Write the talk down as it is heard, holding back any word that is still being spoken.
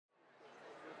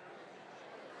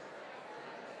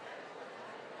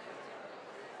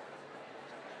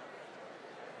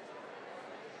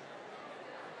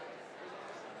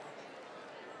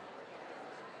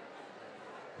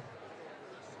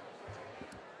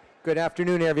Good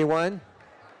afternoon, everyone.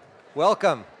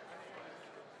 Welcome.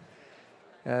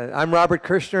 I'm Robert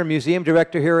Kirschner, Museum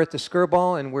Director here at the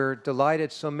Skirball, and we're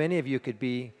delighted so many of you could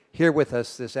be here with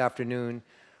us this afternoon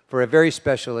for a very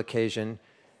special occasion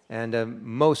and a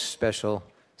most special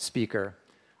speaker,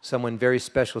 someone very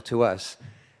special to us.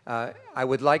 I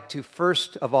would like to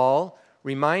first of all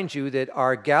remind you that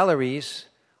our galleries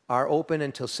are open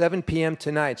until 7 p.m.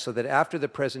 tonight, so that after the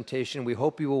presentation, we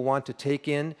hope you will want to take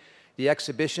in the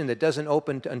exhibition that doesn't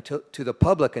open to the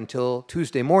public until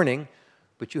Tuesday morning,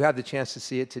 but you have the chance to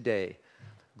see it today.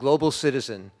 Global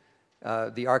Citizen,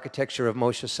 the Architecture of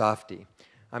Moshe Safdie.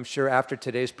 I'm sure after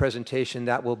today's presentation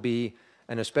that will be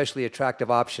an especially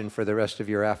attractive option for the rest of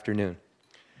your afternoon.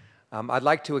 I'd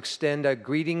like to extend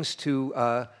greetings to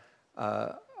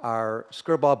our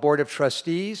Skirball Board of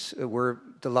Trustees. We're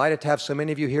delighted to have so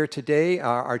many of you here today.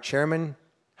 Our chairman,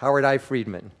 Howard I.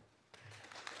 Friedman.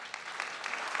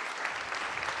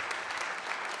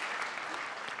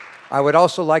 I would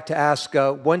also like to ask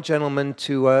one gentleman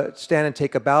to stand and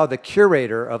take a bow, the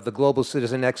curator of the Global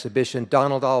Citizen exhibition,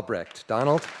 Donald Albrecht.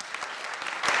 Donald?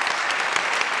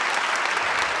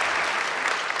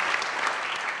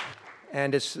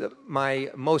 And it's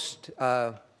my most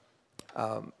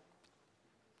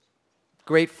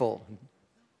grateful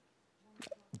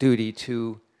duty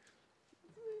to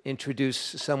introduce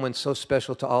someone so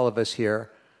special to all of us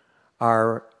here,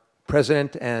 our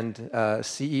President and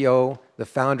CEO, the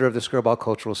founder of the Skirball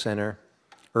Cultural Center,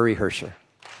 Uri Herscher.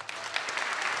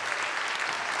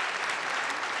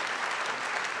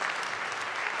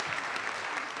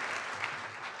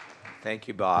 Thank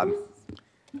you, Bob.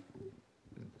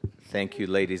 Thank you,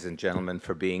 ladies and gentlemen,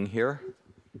 for being here.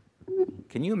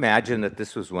 Can you imagine that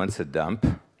this was once a dump?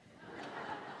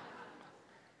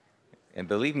 And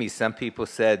believe me, some people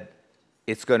said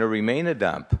it's going to remain a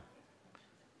dump.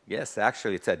 Yes,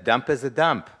 actually, it's a dump is a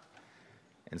dump.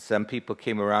 And some people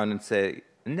came around and said,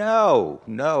 no,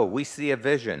 we see a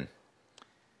vision.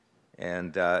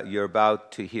 And you're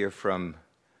about to hear from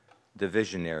the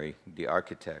visionary, the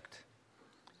architect.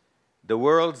 The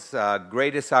world's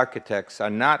greatest architects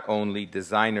are not only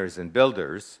designers and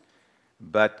builders,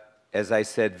 but, as I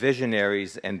said,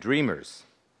 visionaries and dreamers.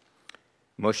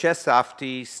 Moshe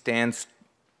Safdie stands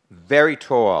very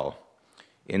tall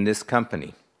in this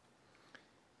company,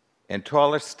 and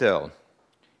taller still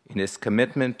in his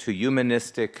commitment to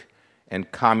humanistic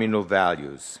and communal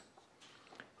values.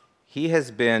 He has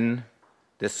been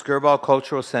the Skirball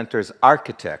Cultural Center's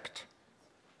architect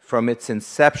from its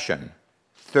inception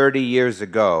 30 years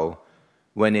ago,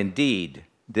 when indeed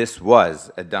this was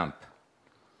a dump.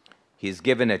 He's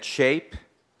given it shape,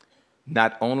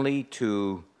 not only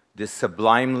to this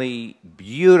sublimely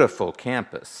beautiful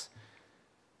campus,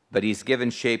 but he's given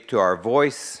shape to our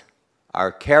voice, our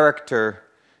character,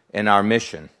 and our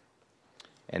mission.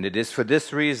 And it is for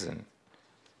this reason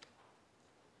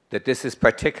that this is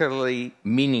particularly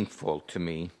meaningful to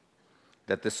me,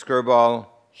 that the Skirball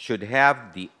should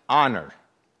have the honor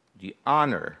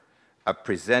of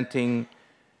presenting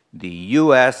the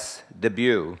U.S.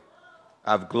 debut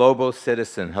of Global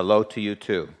Citizen. Hello to you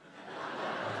too.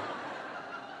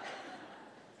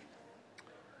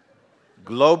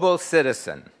 Global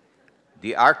Citizen,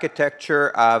 the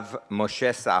Architecture of Moshe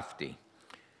Safdie,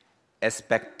 a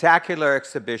spectacular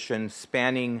exhibition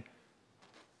spanning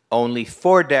only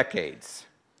 4 decades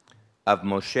of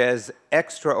Moshe's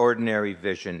extraordinary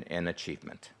vision and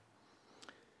achievement.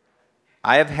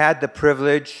 I have had the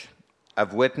privilege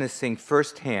of witnessing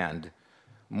firsthand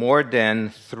more than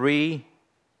three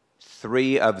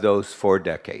of those 4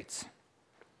 decades.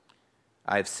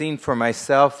 I've seen for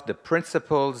myself the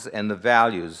principles and the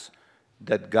values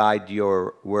that guide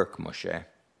your work, Moshe.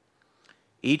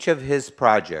 Each of his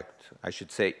projects, I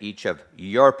should say each of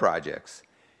your projects,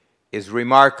 is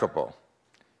remarkable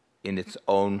in its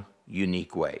own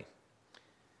unique way,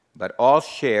 but all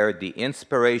share the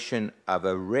inspiration of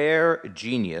a rare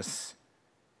genius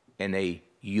and a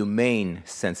humane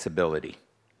sensibility.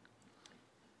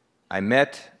 I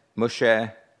met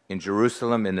Moshe in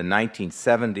Jerusalem in the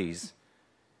 1970s.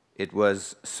 It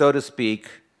was, so to speak,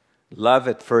 love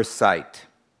at first sight.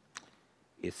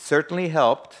 It certainly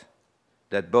helped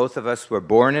that both of us were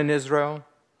born in Israel,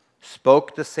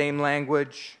 spoke the same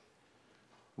language,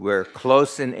 were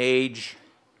close in age,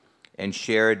 and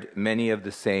shared many of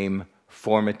the same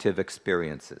formative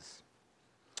experiences.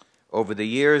 Over the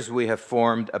years, we have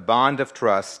formed a bond of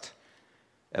trust,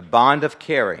 a bond of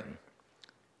caring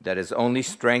that has only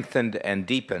strengthened and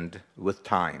deepened with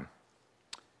time.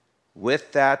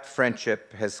 With that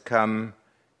friendship has come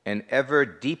an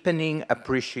ever-deepening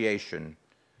appreciation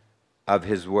of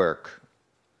his work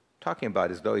talking about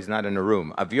as though he's not in the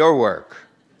room, of your work.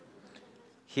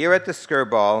 Here at the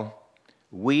Skirball,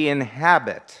 we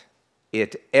inhabit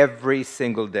it every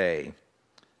single day.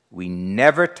 We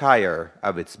never tire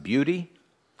of its beauty.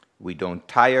 We don't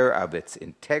tire of its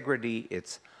integrity,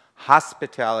 its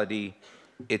hospitality,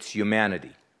 its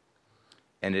humanity.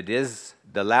 And it is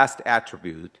the last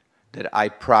attribute that I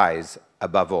prize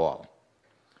above all.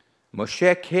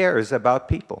 Moshe cares about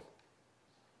people.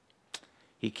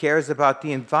 He cares about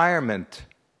the environment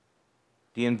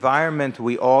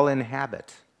we all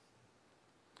inhabit,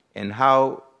 and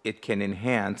how it can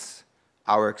enhance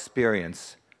our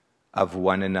experience of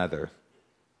one another.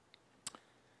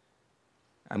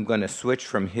 I'm going to switch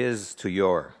from his to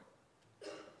your.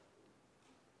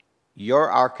 Your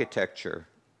architecture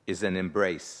is an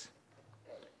embrace.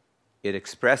 It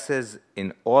expresses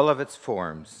in all of its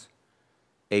forms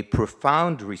a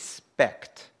profound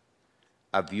respect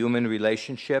of human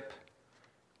relationship,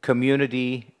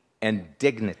 community, and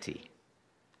dignity.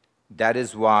 That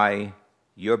is why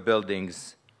your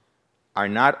buildings are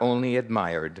not only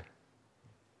admired,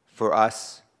 for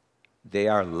us, they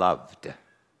are loved.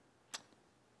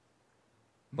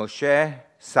 Moshe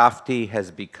Safdie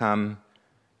has become,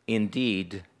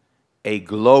 indeed, a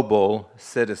global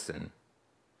citizen.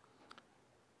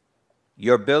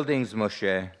 Your buildings,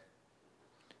 Moshe,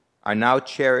 are now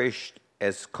cherished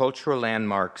as cultural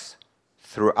landmarks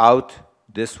throughout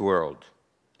this world.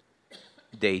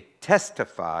 They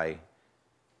testify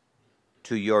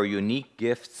to your unique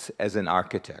gifts as an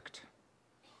architect.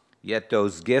 Yet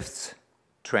those gifts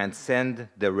transcend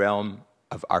the realm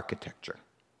of architecture.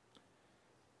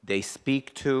 They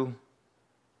speak to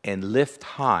and lift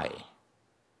high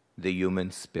the human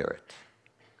spirit.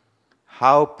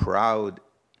 How proud,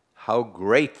 how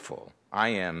grateful I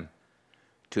am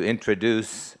to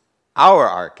introduce our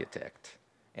architect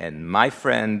and my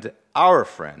friend, our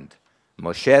friend,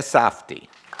 Moshe Safdie.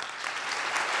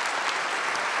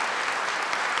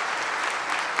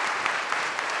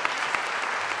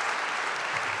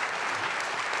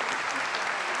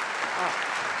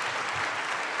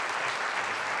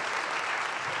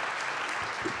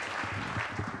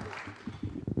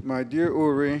 My dear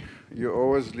Uri, you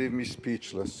always leave me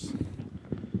speechless.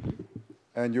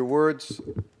 And your words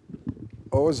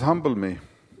always humble me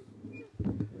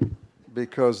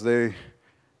because they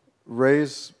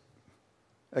raise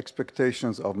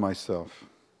expectations of myself.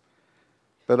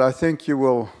 But I think you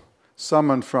will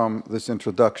summon from this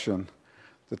introduction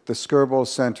that the Skirball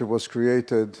Center was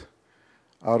created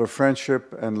out of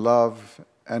friendship and love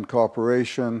and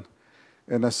cooperation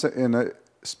in a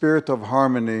spirit of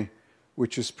harmony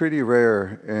which is pretty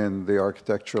rare in the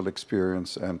architectural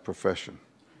experience and profession.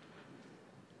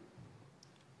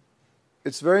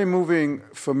 It's very moving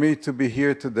for me to be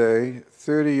here today,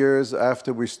 30 years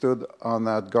after we stood on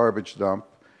that garbage dump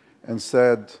and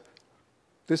said,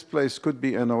 this place could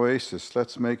be an oasis,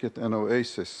 let's make it an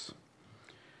oasis.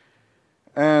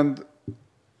 And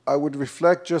I would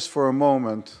reflect just for a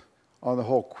moment on the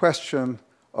whole question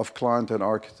of client and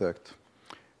architect.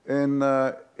 In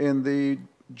the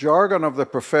jargon of the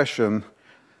profession,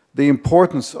 the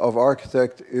importance of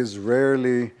architect is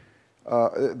rarely,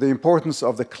 the importance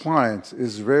of the client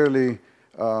is rarely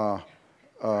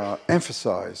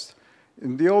emphasized.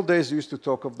 In the old days, we used to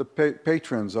talk of the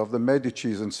patrons, of the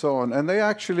Medicis and so on, and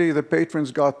the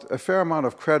patrons got a fair amount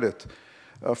of credit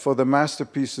for the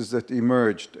masterpieces that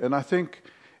emerged. And I think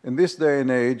in this day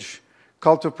and age,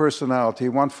 cult of personality,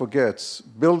 one forgets,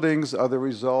 buildings are the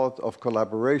result of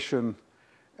collaboration,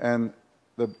 and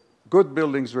the good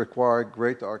buildings require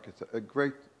great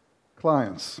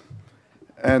clients.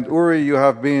 And Uri, you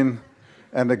have been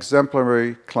an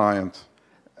exemplary client,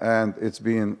 and it's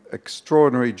been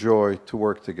extraordinary joy to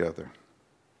work together.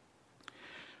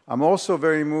 I'm also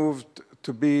very moved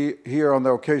to be here on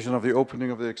the occasion of the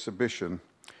opening of the exhibition,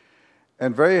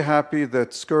 and very happy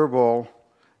that Skirball,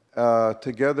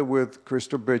 together with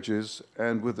Crystal Bridges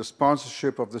and with the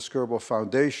sponsorship of the Skirball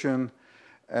Foundation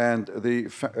and the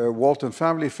Walton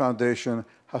Family Foundation,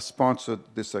 has sponsored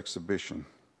this exhibition.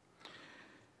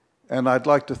 And I'd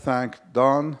like to thank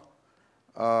Donald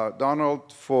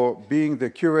for being the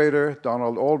curator,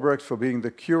 Donald Albrecht for being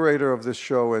the curator of this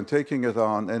show and taking it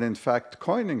on, and in fact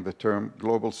coining the term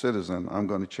global citizen. I'm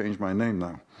going to change my name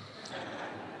now.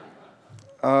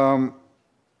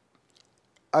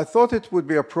 I thought it would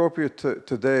be appropriate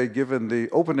today, given the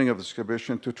opening of the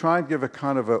exhibition, to try and give a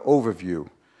kind of an overview,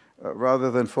 rather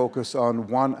than focus on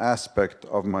one aspect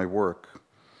of my work.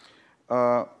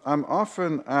 I'm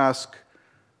often asked,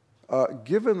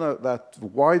 given that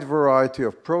wide variety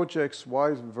of projects,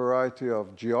 wide variety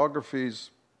of geographies,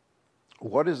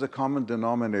 what is the common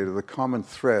denominator, the common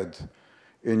thread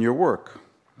in your work?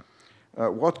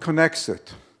 What connects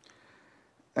it?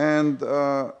 And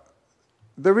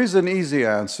there is an easy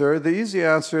answer. The easy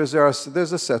answer is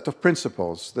there's a set of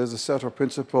principles. There's a set of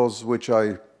principles which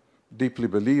I deeply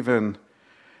believe in,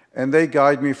 and they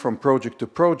guide me from project to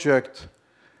project.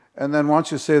 And then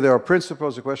once you say there are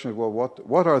principles, the question is, well,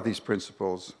 what are these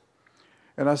principles?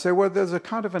 And I say, well, there's a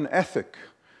kind of an ethic,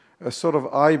 a sort of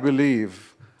I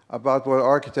believe about what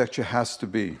architecture has to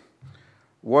be,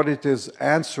 what it is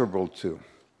answerable to.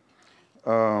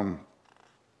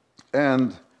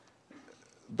 And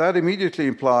that immediately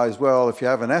implies, well, if you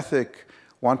have an ethic,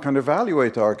 one can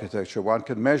evaluate architecture, one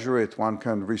can measure it, one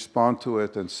can respond to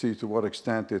it and see to what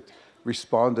extent it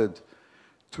responded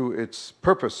to its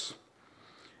purpose.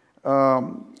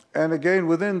 And again,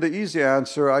 within the easy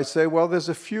answer, I say, well, there's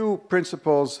a few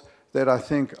principles that I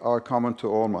think are common to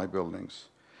all my buildings.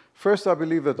 First, I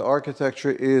believe that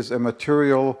architecture is a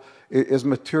material. It is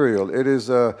material. It is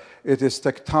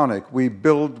tectonic. We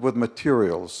build with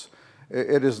materials.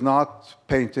 It is not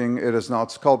painting. It is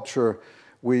not sculpture.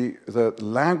 The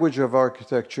language of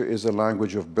architecture is a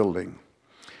language of building.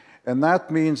 And that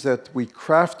means that we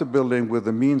craft a building with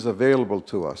the means available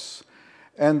to us,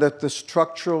 and that the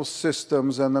structural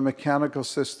systems and the mechanical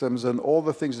systems and all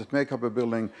the things that make up a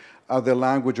building are the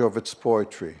language of its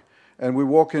poetry. And we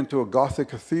walk into a Gothic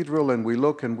cathedral and we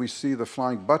look and we see the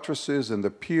flying buttresses and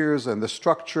the piers and the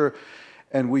structure,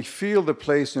 and we feel the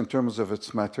place in terms of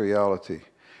its materiality.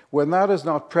 When that is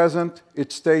not present,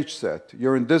 it's stage set.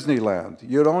 You're in Disneyland.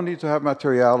 You don't need to have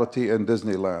materiality in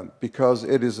Disneyland because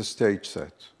it is a stage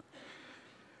set.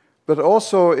 But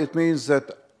also it means that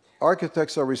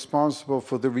architects are responsible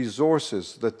for the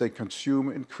resources that they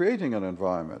consume in creating an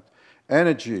environment.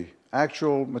 Energy,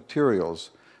 actual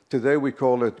materials. Today we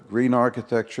call it green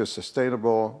architecture,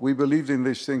 sustainable. We believed in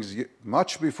these things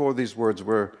much before these words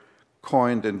were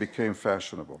coined and became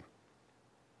fashionable.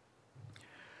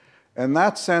 And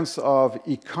that sense of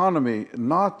economy,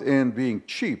 not in being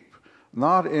cheap,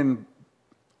 not in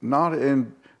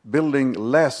building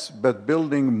less, but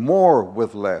building more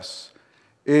with less,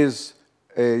 is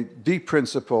a deep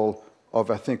principle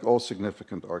of, I think, all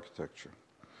significant architecture.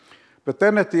 But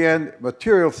then at the end,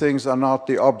 material things are not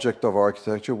the object of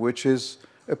architecture, which is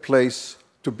a place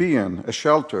to be in, a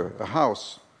shelter, a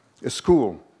house, a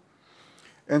school.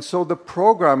 And so the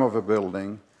program of a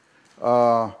building,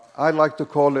 I like to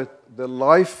call it the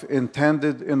life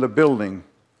intended in the building,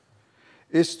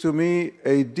 is to me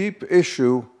a deep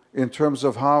issue in terms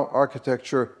of how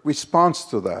architecture responds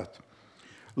to that.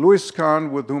 Louis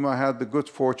Kahn, with whom I had the good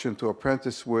fortune to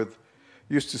apprentice with,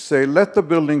 used to say, let the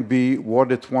building be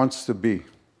what it wants to be.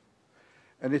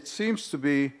 And it seems to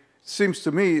me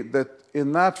that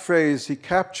in that phrase, he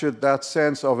captured that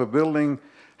sense of a building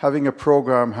having a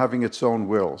program, having its own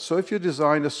will. So if you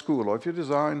design a school, or if you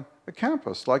design a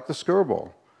campus, like the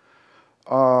Skirball,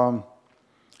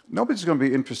 nobody's going to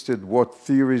be interested what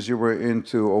theories you were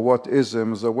into, or what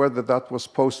isms, or whether that was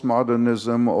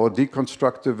postmodernism, or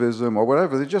deconstructivism, or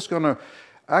whatever. They're just going to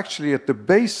actually, at the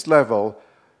base level,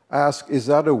 ask, is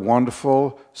that a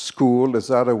wonderful school? Is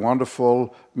that a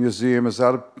wonderful museum? Is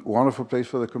that a wonderful place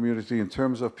for the community in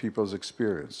terms of people's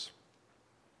experience?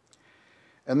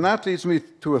 And that leads me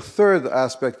to a third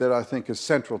aspect that I think is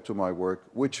central to my work,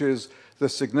 which is the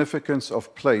significance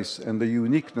of place and the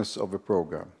uniqueness of a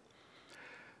program.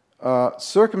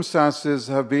 Circumstances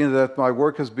have been that my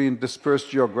work has been dispersed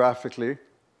geographically.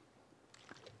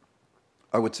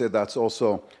 I would say that's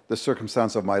also the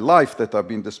circumstance of my life, that I've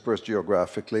been dispersed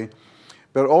geographically,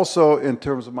 but also in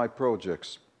terms of my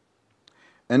projects.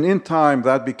 And in time,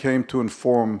 that became to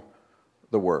inform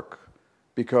the work,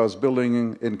 because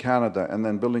building in Canada, and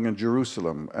then building in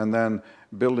Jerusalem, and then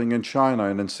building in China,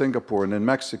 and in Singapore, and in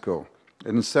Mexico,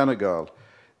 and in Senegal,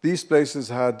 these places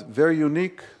had very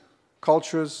unique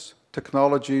cultures,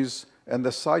 technologies, and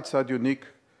the sites had unique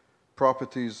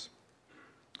properties.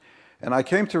 And I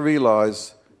came to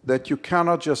realize that you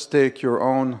cannot just take your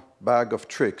own bag of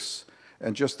tricks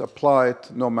and just apply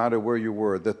it no matter where you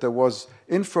were, that there was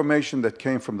information that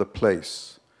came from the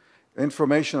place,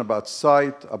 information about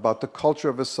site, about the culture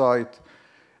of a site.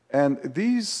 And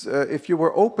these, if you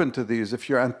were open to these, if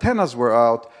your antennas were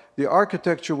out, the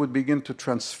architecture would begin to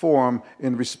transform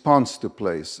in response to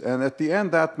place. And at the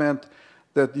end, that meant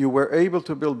that you were able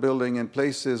to build building in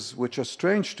places which are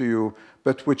strange to you,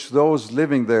 but which those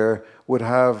living there would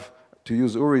have, to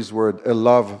use Uri's word, a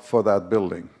love for that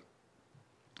building.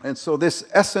 And so this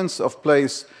essence of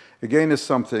place, again, is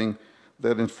something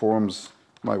that informs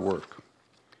my work.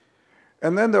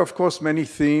 And then there are, of course, many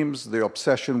themes, the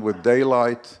obsession with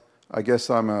daylight. I guess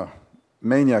I'm a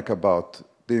maniac about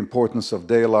the importance of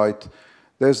daylight.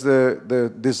 There's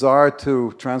the desire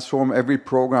to transform every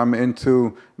program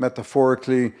into,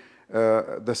 metaphorically,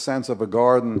 the sense of a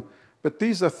garden. But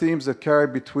these are themes that carry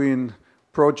between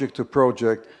project to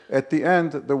project. At the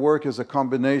end, the work is a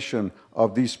combination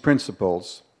of these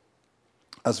principles,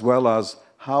 as well as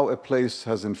how a place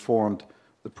has informed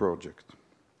the project.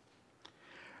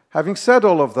 Having said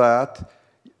all of that,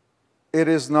 it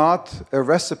is not a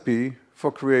recipe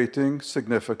for creating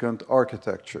significant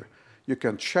architecture. You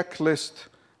can checklist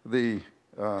the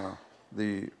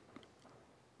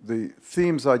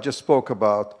themes I just spoke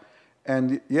about,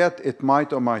 and yet it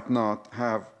might or might not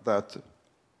have that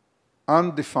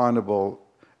undefinable,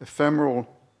 ephemeral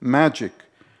magic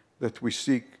that we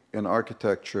seek in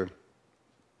architecture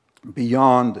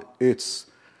beyond its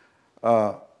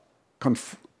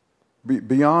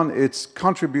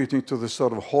contributing to the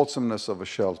sort of wholesomeness of a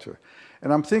shelter.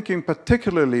 And I'm thinking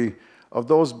particularly of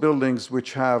those buildings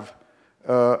which have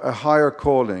a higher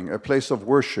calling, a place of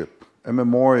worship, a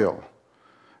memorial,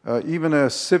 even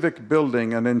a civic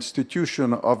building, an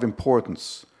institution of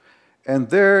importance.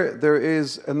 And there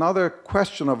is another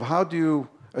question of how do you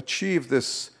achieve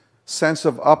this sense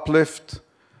of uplift,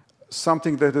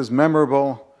 something that is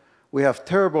memorable. We have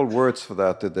terrible words for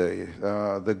that today.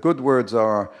 The good words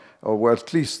are, or well,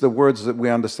 at least the words that we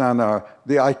understand are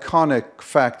the iconic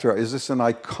factor. Is this an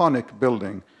iconic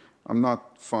building? I'm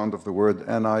not fond of the word,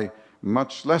 and I'm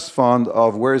much less fond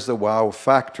of where's the wow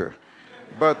factor.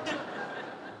 But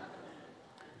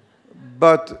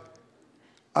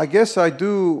I guess I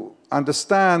do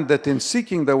understand that in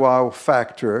seeking the wow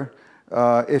factor,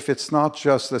 if it's not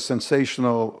just the sensation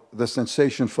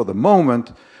for the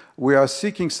moment, we are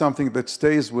seeking something that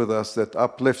stays with us, that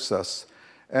uplifts us.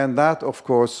 And that, of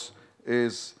course,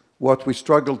 is what we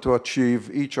struggle to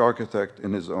achieve, each architect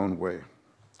in his own way.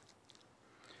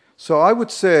 So I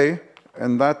would say,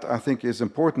 and that I think is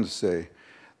important to say,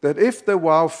 that if the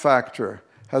wow factor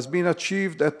has been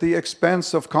achieved at the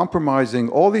expense of compromising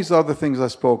all these other things I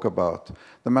spoke about,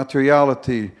 the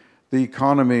materiality, the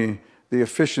economy, the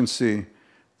efficiency,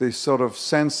 the sort of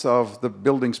sense of the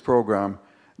buildings program,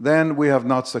 then we have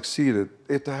not succeeded.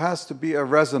 It has to be a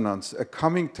resonance, a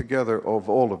coming together of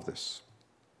all of this.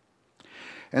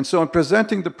 And so in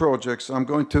presenting the projects, I'm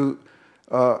going to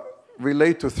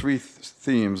relate to three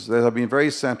themes that have been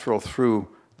very central through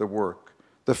the work.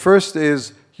 The first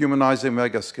is humanizing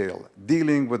megascale,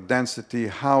 dealing with density,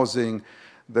 housing,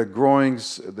 the growing,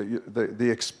 the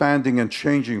expanding and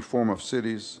changing form of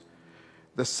cities.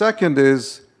 The second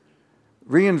is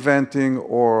reinventing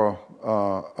or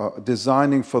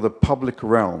designing for the public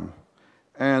realm.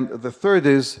 And the third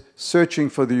is searching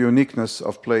for the uniqueness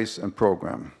of place and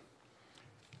program.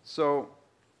 So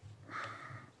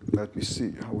let me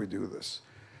see how we do this.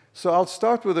 So I'll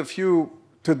start with a few.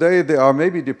 Today there are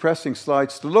maybe depressing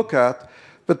slides to look at,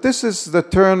 but this is the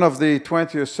turn of the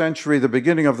 20th century, the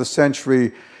beginning of the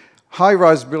century.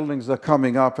 High-rise buildings are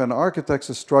coming up, and architects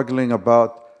are struggling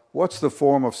about what's the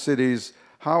form of cities,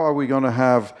 how are we going to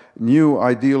have new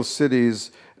ideal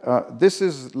cities. This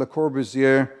is Le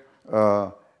Corbusier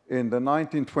in the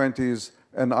 1920s,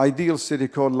 an ideal city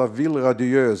called La Ville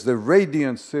Radieuse, the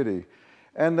radiant city.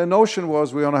 And the notion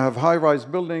was we want to have high-rise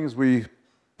buildings, we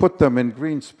put them in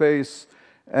green space,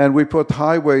 and we put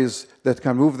highways that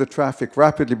can move the traffic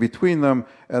rapidly between them,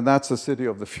 and that's the city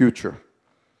of the future.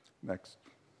 Next.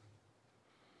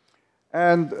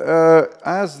 And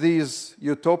as these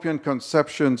utopian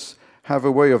conceptions have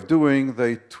a way of doing,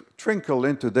 they trickle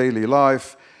into daily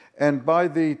life, and by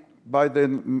the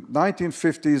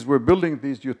 1950s, we're building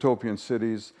these utopian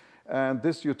cities, and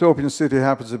this utopian city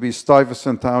happens to be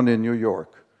Stuyvesant Town in New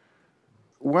York.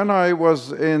 When I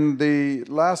was in the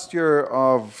last year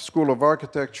of School of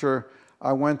Architecture,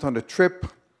 I went on a trip,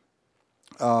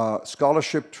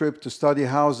 scholarship trip to study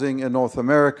housing in North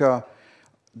America.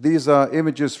 These are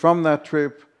images from that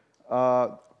trip.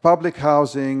 Public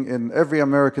housing in every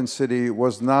American city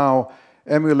was now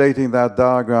emulating that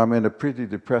diagram in a pretty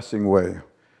depressing way.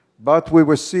 But we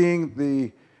were seeing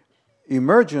the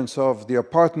emergence of the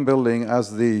apartment building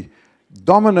as the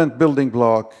dominant building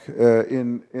block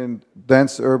in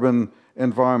dense urban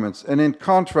environments. And in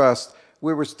contrast,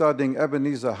 we were studying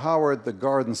Ebenezer Howard, the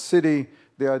Garden City,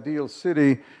 the ideal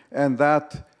city, and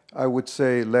that, I would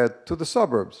say, led to the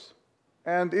suburbs.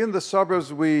 And in the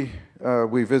suburbs, we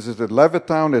visited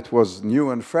Levittown. It was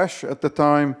new and fresh at the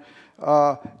time.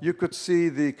 You could see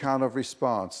the kind of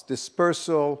response,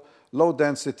 dispersal, low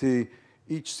density,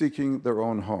 each seeking their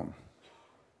own home.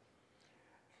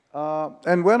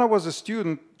 And when I was a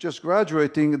student, just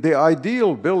graduating, the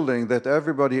ideal building that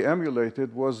everybody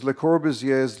emulated was Le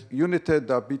Corbusier's Unité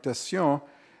d'Habitation,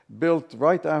 built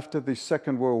right after the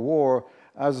Second World War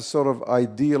as a sort of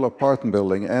ideal apartment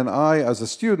building. And I, as a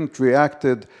student,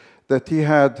 reacted that he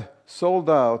had sold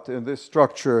out in this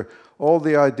structure all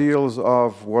the ideals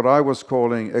of what I was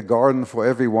calling a garden for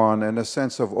everyone and a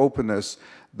sense of openness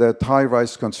that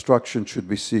high-rise construction should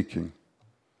be seeking.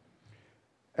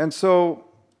 And so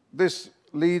this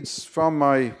leads from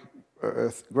my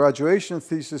graduation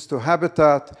thesis to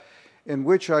Habitat, in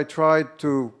which I tried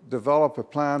to develop a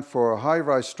plan for a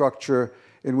high-rise structure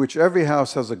in which every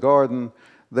house has a garden.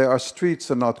 There are streets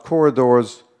and not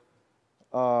corridors.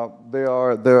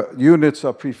 The units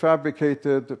are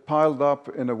prefabricated, piled up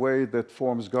in a way that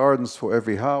forms gardens for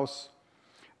every house.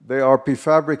 They are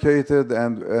prefabricated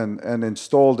and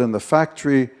installed in the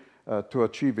factory to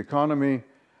achieve economy.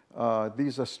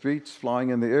 These are streets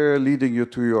flying in the air, leading you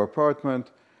to your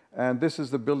apartment. And this is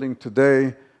the building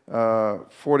today,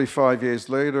 45 years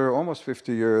later, almost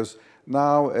 50 years,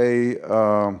 now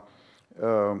a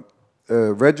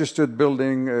registered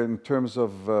building in terms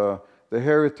of the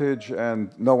heritage,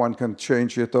 and no one can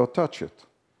change it or touch it.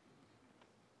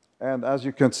 And as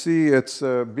you can see, it's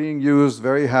being used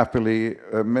very happily.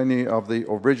 Many of the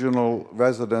original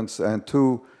residents and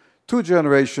two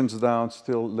generations down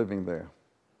still living there.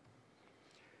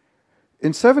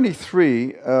 In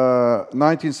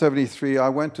 1973, I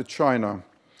went to China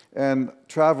and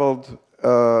traveled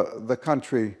the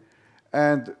country,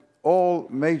 and all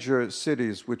major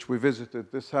cities which we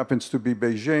visited, this happens to be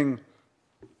Beijing,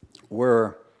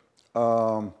 were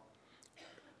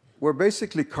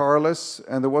basically carless,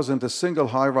 and there wasn't a single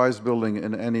high-rise building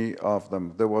in any of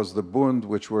them. There was the Bund,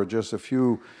 which were just a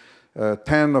few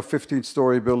 10 or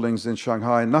 15-story buildings in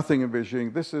Shanghai, nothing in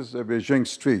Beijing. This is a Beijing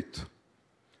street.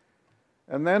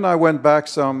 And then I went back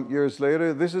some years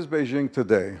later. This is Beijing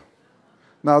today.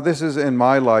 Now, this is in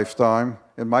my lifetime,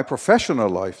 in my professional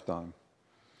lifetime,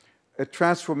 a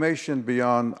transformation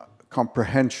beyond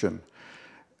comprehension.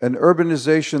 An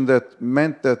urbanization that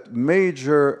meant that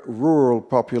major rural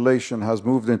population has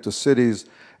moved into cities,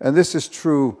 and this is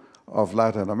true of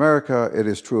Latin America, it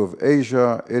is true of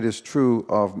Asia, it is true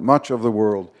of much of the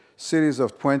world. Cities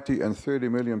of 20 and 30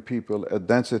 million people at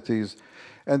densities.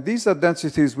 And these are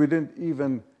densities we didn't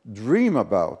even dream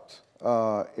about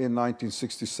in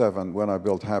 1967 when I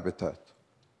built Habitat.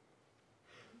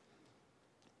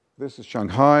 This is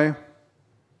Shanghai,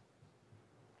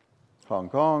 Hong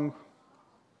Kong.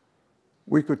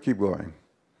 We could keep going.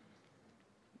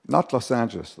 Not Los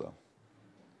Angeles, though.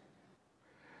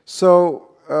 So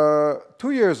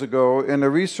 2 years ago, in a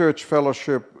research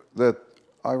fellowship that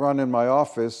I run in my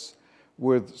office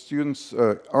with students,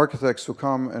 architects who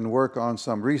come and work on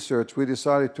some research, we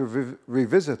decided to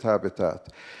revisit Habitat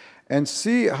and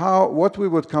see what we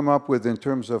would come up with in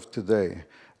terms of today.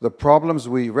 The problems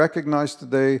we recognize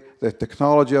today, the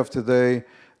technology of today,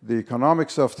 the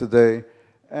economics of today,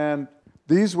 and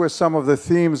these were some of the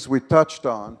themes we touched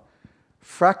on.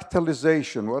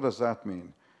 Fractalization, what does that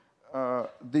mean?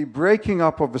 The breaking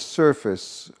up of a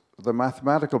surface, the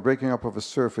mathematical breaking up of a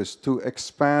surface to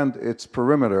expand its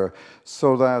perimeter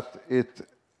so that it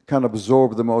can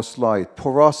absorb the most light.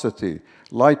 Porosity,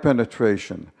 light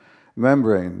penetration,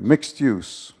 membrane, mixed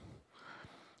use.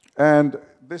 And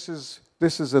this is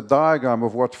a diagram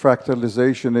of what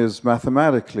fractalization is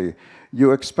mathematically.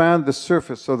 You expand the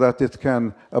surface so that it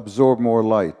can absorb more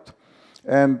light.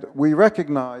 And we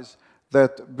recognize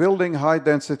that building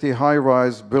high-density,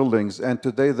 high-rise buildings, and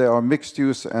today they are mixed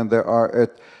use and they are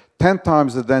at 10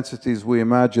 times the densities we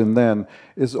imagined then,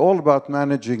 is all about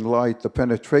managing light, the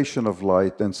penetration of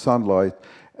light and sunlight,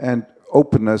 and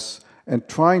openness, and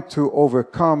trying to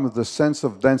overcome the sense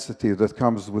of density that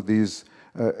comes with these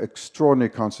extraordinary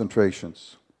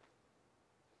concentrations.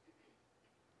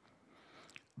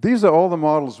 These are all the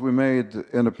models we made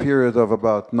in a period of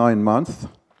about 9 months,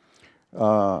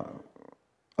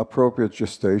 appropriate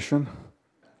gestation.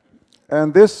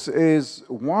 And this is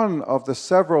one of the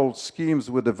several schemes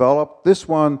we developed. This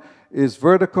one is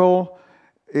vertical.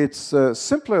 It's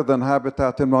simpler than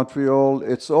Habitat in Montreal.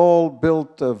 It's all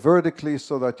built vertically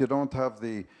so that you don't have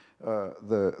the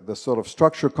sort of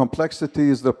structural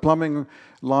complexities. The plumbing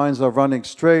lines are running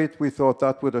straight. We thought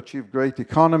that would achieve great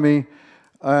economy.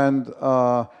 And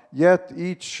yet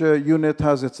each unit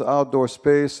has its outdoor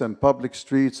space and public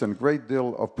streets and great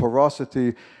deal of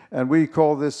porosity. And we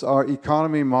call this our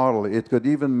economy model. It could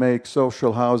even make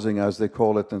social housing, as they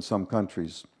call it in some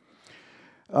countries.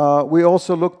 We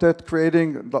also looked at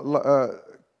creating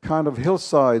kind of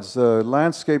hillsides,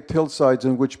 landscaped hillsides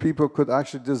in which people could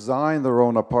actually design their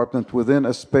own apartment within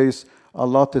a space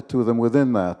allotted to them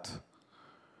within that.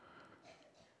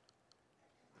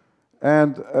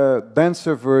 And a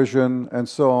denser version and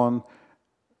so on.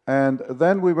 And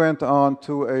then we went on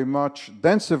to a much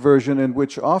denser version in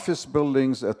which office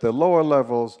buildings at the lower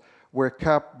levels were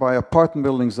capped by apartment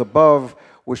buildings above,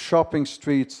 with shopping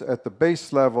streets at the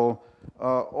base level,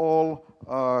 all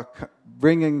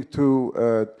bringing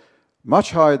to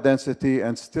much higher density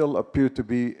and still appear to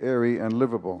be airy and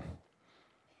livable.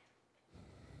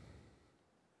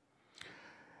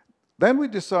 Then we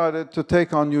decided to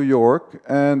take on New York,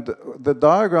 and the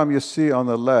diagram you see on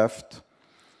the left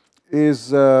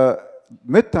is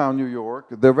Midtown New York.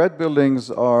 The red buildings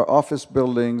are office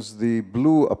buildings, the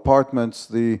blue apartments,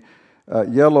 the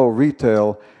yellow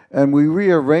retail, and we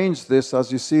rearranged this,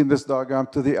 as you see in this diagram,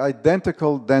 to the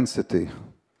identical density.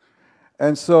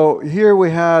 And so here we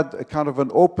had a kind of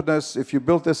an openness. If you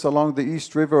built this along the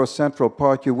East River or Central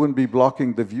Park, you wouldn't be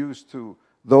blocking the views to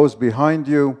those behind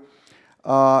you.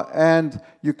 And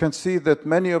you can see that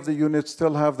many of the units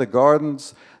still have the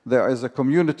gardens. There is a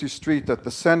community street at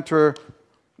the center,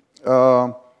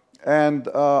 and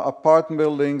apartment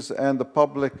buildings and the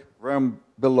public realm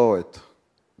below it.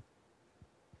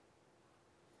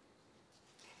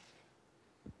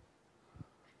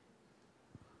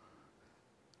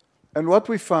 And what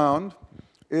we found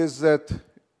is that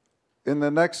in the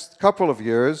next couple of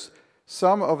years,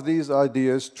 some of these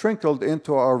ideas trickled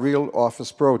into our real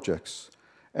office projects.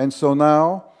 And so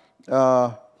now,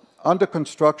 under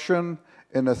construction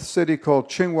in a city called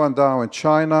Qinghuandao in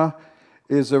China,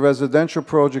 is a residential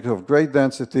project of great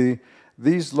density.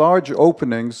 These large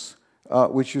openings,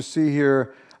 which you see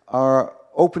here, are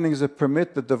openings that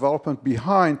permit the development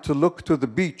behind to look to the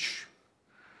beach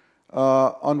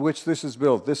on which this is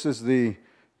built. This is the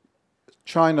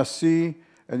China Sea,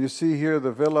 and you see here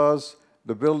the villas,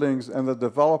 the buildings, and the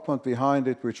development behind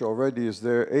it, which already is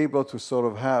there, able to sort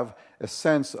of have a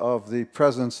sense of the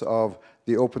presence of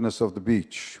the openness of the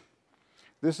beach.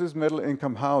 This is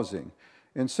middle-income housing.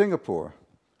 In Singapore,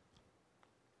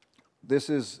 this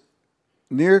is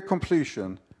near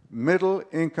completion,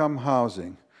 middle-income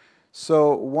housing.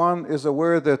 So one is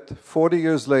aware that 40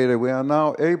 years later, we are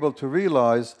now able to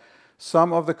realize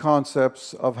some of the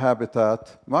concepts of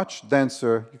habitat, much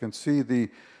denser. You can see the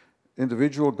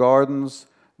individual gardens,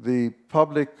 the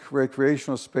public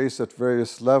recreational space at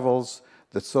various levels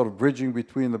that's sort of bridging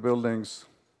between the buildings.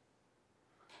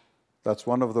 That's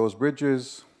one of those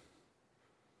bridges.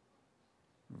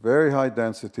 Very high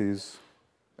densities,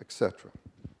 etc.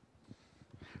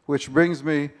 Which brings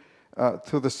me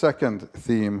to the second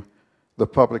theme, the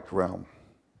public realm.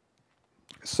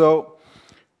 So,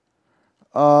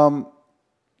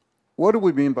 what do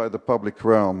we mean by the public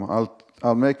realm?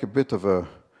 I'll make a bit of a,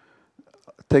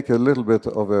 take a little bit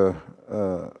of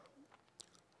a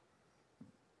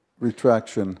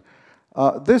retraction.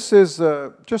 This is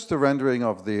just a rendering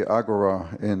of the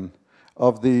Agora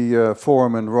of the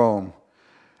Forum in Rome.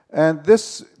 And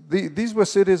these were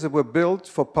cities that were built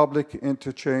for public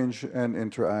interchange and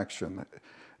interaction.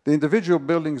 The individual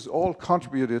buildings all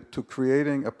contributed to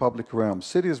creating a public realm.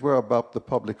 Cities were about the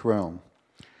public realm.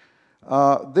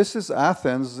 This is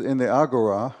Athens in the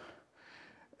Agora,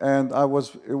 and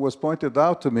it was pointed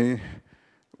out to me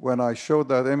when I showed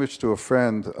that image to a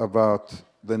friend about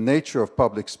the nature of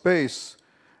public space,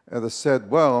 and they said,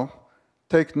 well,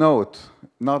 take note,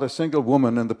 not a single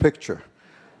woman in the picture.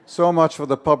 So much for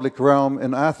the public realm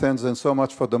in Athens and so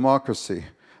much for democracy.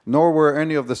 Nor were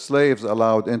any of the slaves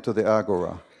allowed into the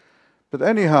Agora. But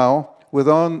anyhow,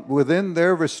 within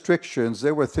their restrictions,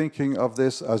 they were thinking of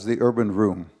this as the urban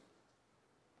room.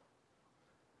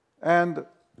 And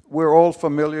we're all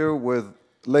familiar with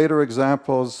later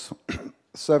examples,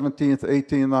 17th,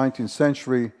 18th, 19th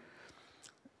century,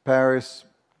 Paris.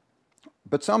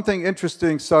 But something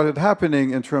interesting started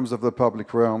happening in terms of the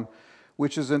public realm,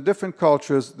 which is in different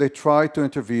cultures, they try to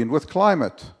intervene with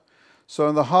climate. So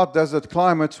in the hot desert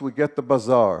climates, we get the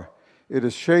bazaar. It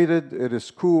is shaded, it is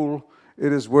cool,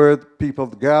 it is where people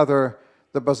gather.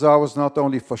 The bazaar was not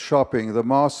only for shopping. The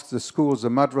mosques, the schools, the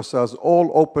madrasas,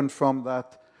 all opened from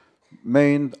that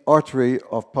main artery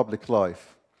of public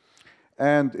life.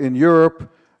 And in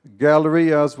Europe,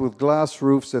 gallerias with glass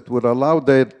roofs that would allow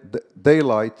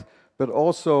daylight, but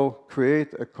also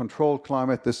create a controlled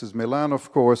climate. This is Milan,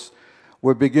 of course,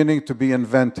 were beginning to be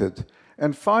invented.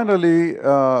 And finally,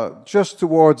 just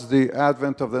towards the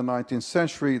advent of the 19th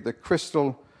century, the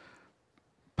Crystal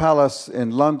Palace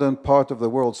in London, part of the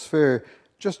World's Fair,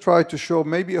 just tried to show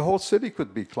maybe a whole city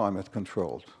could be climate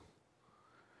controlled.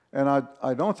 And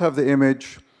I don't have the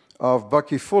image of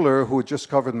Bucky Fuller, who just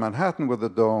covered Manhattan with a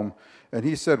dome, and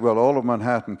he said, well, all of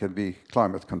Manhattan can be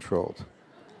climate controlled.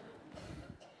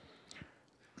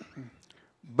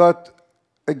 But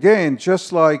again,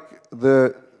 just like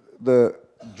the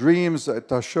dreams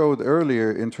that I showed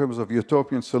earlier in terms of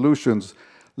utopian solutions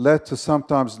led to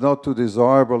sometimes not too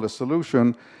desirable a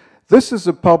solution, this is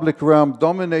a public realm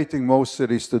dominating most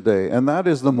cities today, and that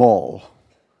is the mall.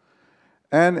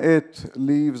 And it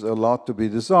leaves a lot to be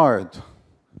desired.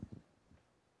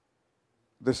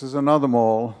 This is another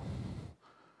mall,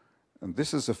 and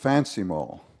this is a fancy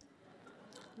mall.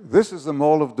 This is the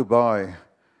Mall of Dubai.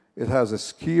 It has a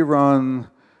ski run,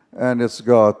 and it's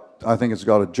got, I think it's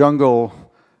got a jungle.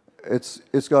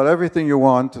 It's got everything you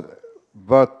want,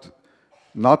 but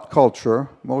not culture,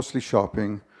 mostly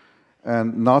shopping,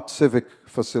 and not civic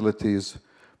facilities.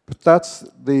 But that's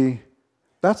the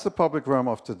public realm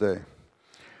of today.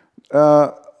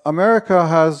 America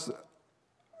has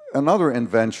another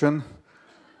invention,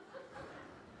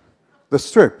 the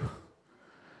Strip.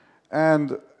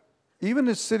 And even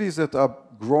in cities that are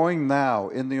growing now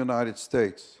in the United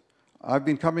States, I've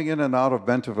been coming in and out of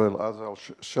Bentonville, as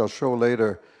I shall show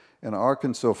later, in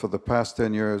Arkansas for the past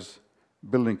 10 years,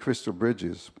 building crystal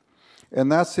bridges.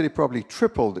 And that city probably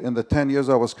tripled in the 10 years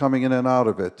I was coming in and out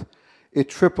of it. It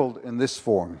tripled in this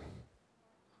form.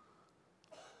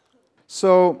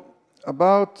 So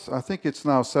about, I think it's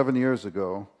now 7 years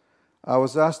ago, I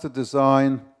was asked to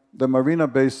design the Marina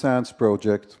Bay Sands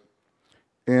project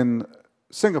in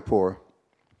Singapore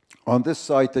on this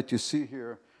site that you see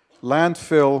here,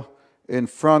 landfill in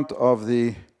front of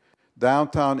the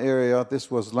downtown area.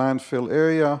 This was landfill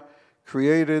area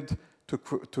created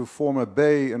to form a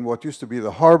bay in what used to be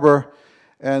the harbor,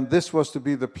 and this was to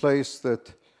be the place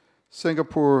that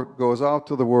Singapore goes out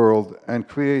to the world and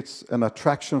creates an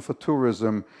attraction for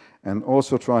tourism and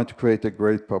also trying to create a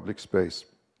great public space.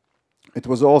 It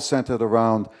was all centered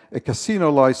around a casino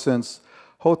license,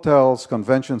 hotels,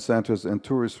 convention centers, and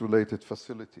tourist-related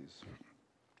facilities.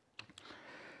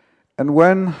 And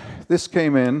when this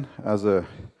came in as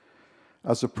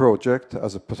a project,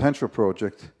 as a potential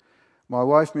project, my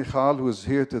wife Michal, who is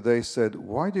here today, said,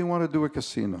 "Why do you want to do a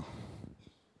casino?"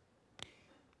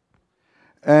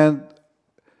 And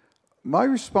my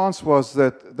response was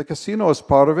that the casino is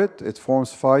part of it. It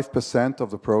forms 5% of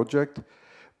the project.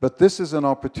 But this is an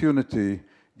opportunity,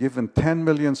 given 10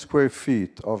 million square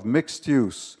feet of mixed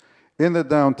use in the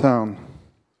downtown.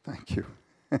 Thank you.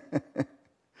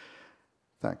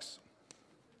 Thanks.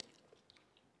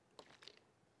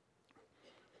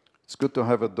 It's good to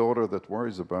have a daughter that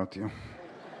worries about you.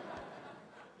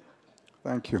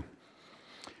 Thank you.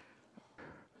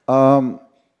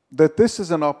 That this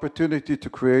is an opportunity to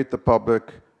create a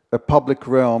public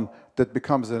realm that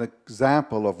becomes an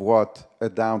example of what a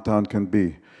downtown can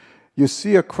be. You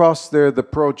see across there the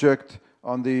project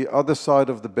on the other side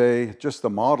of the bay, just a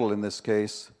model in this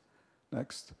case.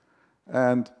 Next.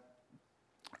 And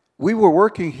we were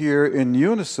working here in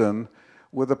unison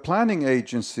with a planning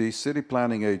agency, city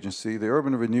planning agency, the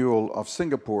Urban Renewal of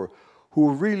Singapore,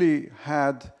 who really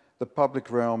had the public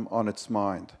realm on its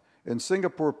mind. In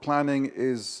Singapore, planning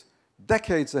is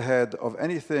decades ahead of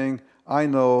anything I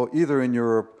know either in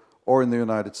Europe or in the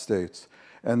United States.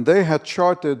 And they had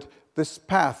charted this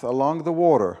path along the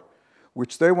water,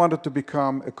 which they wanted to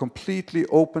become a completely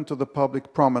open to the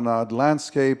public promenade,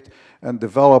 landscaped and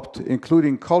developed,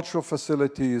 including cultural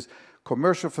facilities,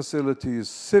 commercial facilities,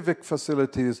 civic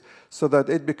facilities, so that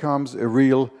it becomes a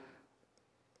real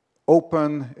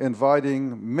open,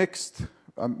 inviting, mixed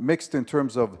in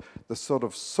terms of the sort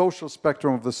of social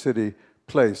spectrum of the city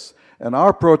place. And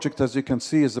our project, as you can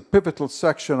see, is a pivotal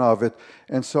section of it.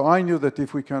 And so I knew that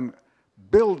if we can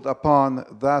build upon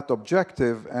that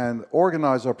objective and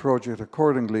organize our project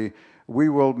accordingly, we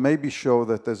will maybe show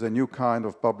that there's a new kind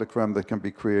of public realm that can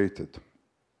be created.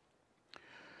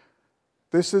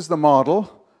 This is the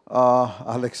model.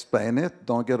 I'll explain it.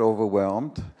 Don't get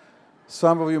overwhelmed.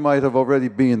 Some of you might have already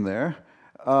been there.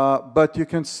 But you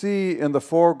can see in the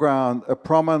foreground a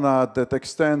promenade that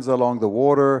extends along the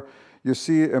water. You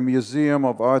see a museum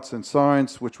of arts and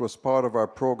science, which was part of our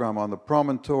program on the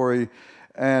promontory,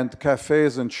 and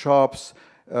cafes and shops,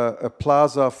 a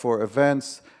plaza for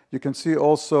events. You can see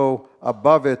also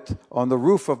above it, on the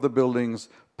roof of the buildings,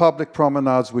 public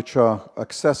promenades which are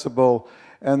accessible,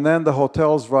 and then the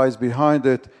hotels rise behind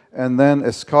it, and then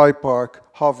a sky park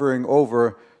hovering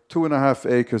over 2.5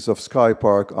 acres of sky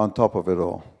park on top of it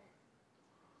all.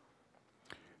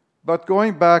 But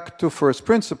going back to first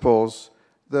principles,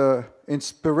 the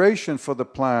inspiration for the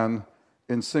plan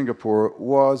in Singapore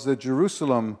was the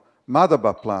Jerusalem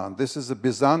Madaba plan. This is a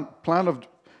plan of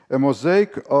a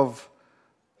mosaic of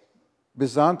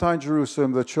Byzantine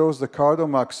Jerusalem that shows the Cardo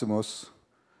Maximus.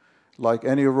 Like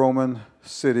any Roman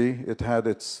city, it had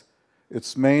its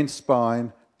main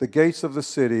spine, the gates of the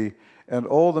city, and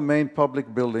all the main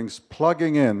public buildings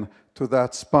plugging in to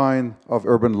that spine of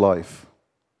urban life.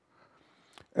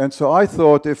 And so I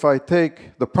thought, if I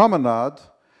take the promenade,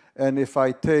 and if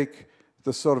I take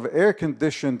the sort of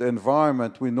air-conditioned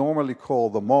environment we normally call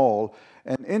the mall,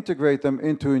 and integrate them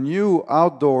into a new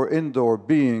outdoor-indoor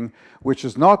being, which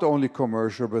is not only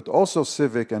commercial, but also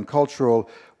civic and cultural,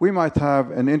 we might have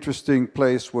an interesting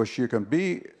place where you can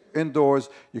be indoors,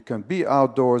 you can be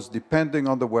outdoors, depending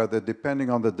on the weather, depending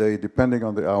on the day, depending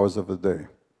on the hours of the day.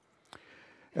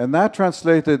 And that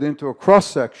translated into a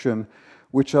cross-section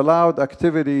which allowed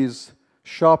activities,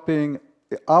 shopping,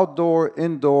 outdoor,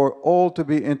 indoor, all to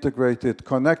be integrated,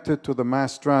 connected to the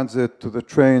mass transit, to the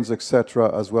trains,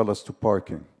 etc., as well as to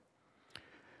parking.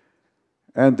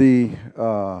 And the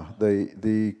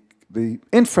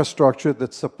infrastructure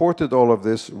that supported all of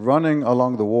this, running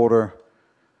along the water,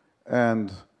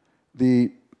 and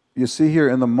you see here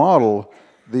in the model,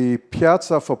 the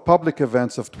piazza for public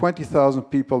events of 20,000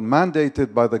 people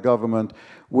mandated by the government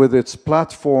with its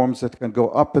platforms that can go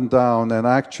up and down and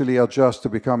actually adjust to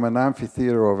become an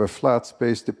amphitheater or a flat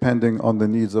space depending on the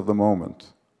needs of the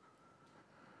moment.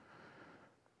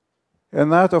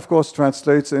 And that, of course,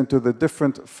 translates into the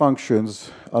different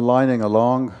functions aligning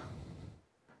along.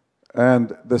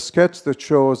 And the sketch that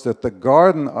shows that the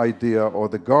garden idea, or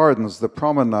the gardens, the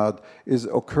promenade, is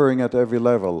occurring at every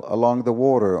level, along the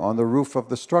water, on the roof of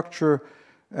the structure,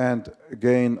 and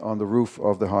again on the roof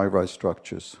of the high-rise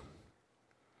structures.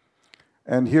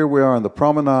 And here we are on the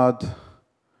promenade,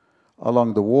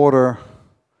 along the water,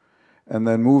 and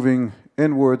then moving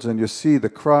inwards, and you see the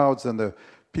crowds and the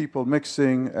people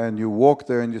mixing, and you walk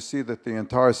there and you see that the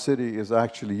entire city is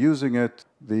actually using it.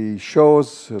 The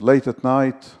shows late at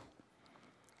night,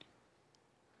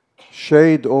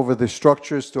 shade over the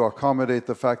structures to accommodate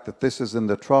the fact that this is in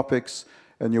the tropics,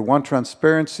 and you want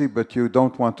transparency, but you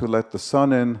don't want to let the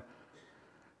sun in.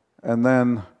 And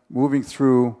then moving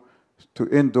through to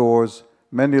indoors,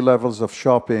 many levels of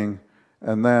shopping,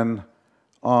 and then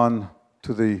on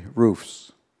to the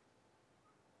roofs.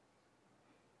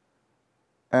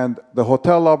 And the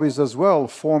hotel lobbies as well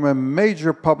form a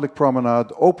major public promenade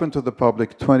open to the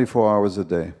public 24 hours a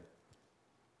day.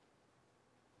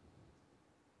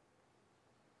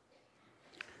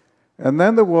 And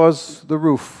then there was the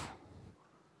roof,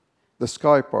 the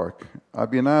Sky Park.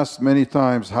 I've been asked many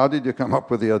times, how did you come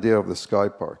up with the idea of the Sky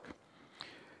Park?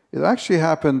 It actually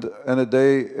happened in a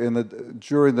day,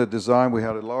 during the design. We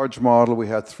had a large model, we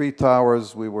had 3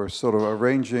 towers, we were sort of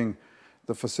arranging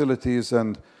the facilities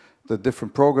and the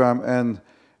different program,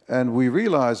 and we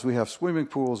realized we have swimming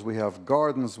pools, we have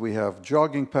gardens, we have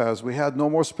jogging paths, we had no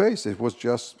more space, it was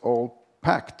just all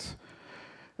packed.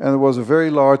 And there was a very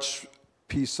large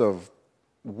piece of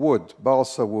wood,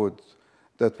 balsa wood,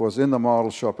 that was in the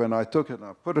model shop, and I took it and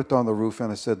I put it on the roof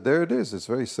and I said, there it is, it's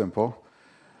very simple.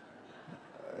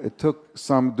 It took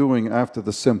some doing after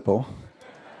the simple.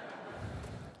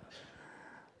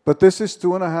 But this is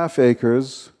 2.5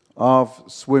 acres of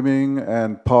swimming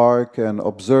and park and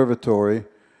observatory,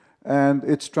 and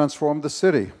it's transformed the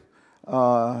city.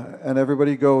 And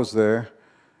everybody goes there.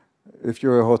 If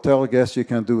you're a hotel guest, you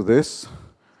can do this.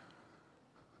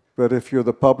 But if you're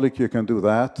the public, you can do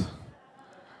that.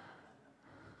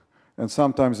 And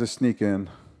sometimes they sneak in.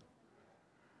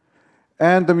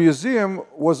 And the museum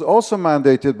was also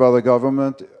mandated by the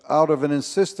government out of an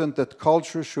insistence that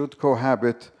culture should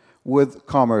cohabit with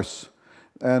commerce.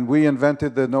 And we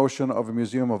invented the notion of a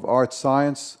museum of art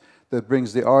science that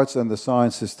brings the arts and the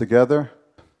sciences together.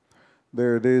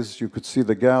 There it is. You could see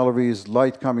the galleries,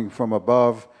 light coming from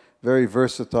above, very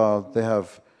versatile. They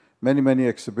have many, many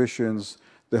exhibitions.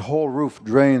 The whole roof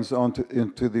drains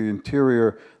into the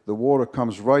interior. The water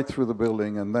comes right through the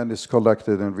building and then is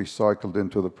collected and recycled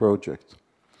into the project.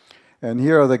 And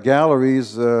here are the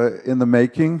galleries in the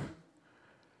making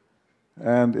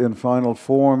and in final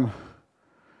form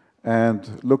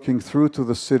and looking through to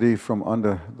the city from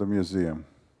under the museum.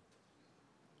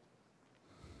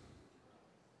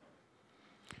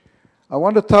 I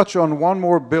want to touch on one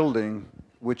more building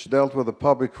which dealt with the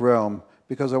public realm,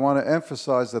 because I want to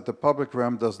emphasize that the public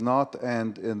realm does not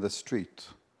end in the street.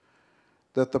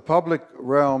 That the public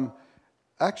realm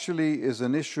actually is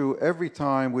an issue every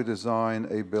time we design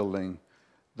a building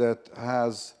that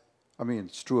has, I mean,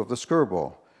 it's true of the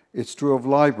Skirball, it's true of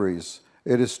libraries,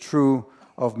 it is true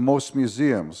of most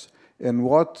museums. In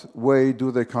what way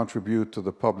do they contribute to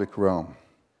the public realm?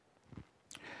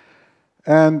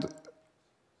 And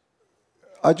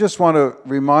I just want to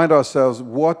remind ourselves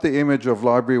what the image of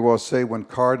library was, say, when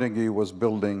Carnegie was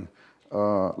building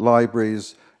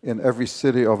libraries in every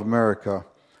city of America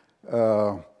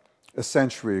a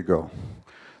century ago.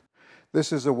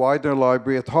 This is a Widener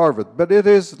library at Harvard, but it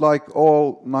is like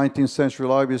all 19th century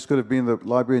libraries, could have been the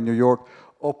library in New York,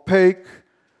 opaque,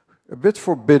 a bit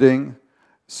forbidding,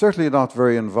 certainly not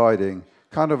very inviting,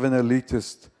 kind of an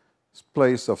elitist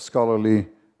place of scholarly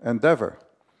endeavor.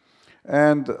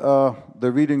 And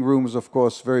the reading rooms, of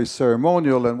course, very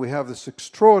ceremonial, and we have this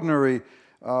extraordinary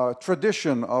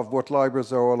tradition of what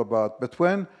libraries are all about. But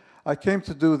when I came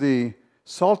to do the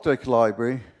Salt Lake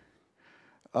Library,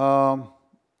 there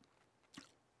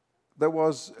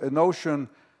was a notion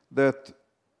that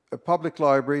a public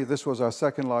library, this was our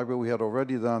second library, we had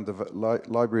already done the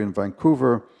library in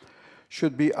Vancouver,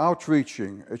 should be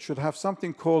outreaching. It should have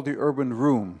something called the urban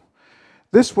room.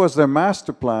 This was their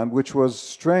master plan, which was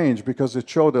strange because it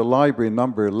showed a library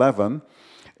number 11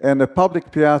 and a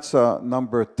public piazza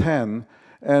number 10.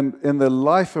 And in the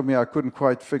life of me, I couldn't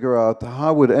quite figure out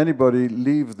how would anybody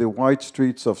leave the wide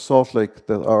streets of Salt Lake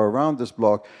that are around this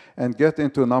block and get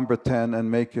into number 10 and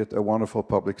make it a wonderful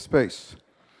public space.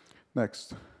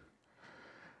 Next.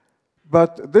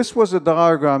 But this was a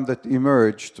diagram that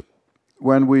emerged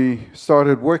when we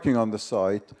started working on the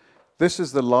site. This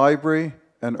is the library.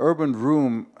 An urban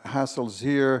room hassles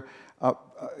here,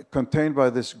 contained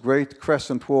by this great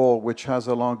crescent wall, which has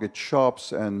along it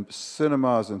shops and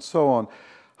cinemas and so on,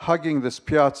 hugging this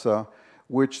piazza,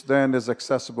 which then is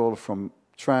accessible from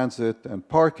transit and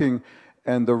parking.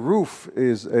 And the roof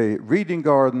is a reading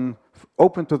garden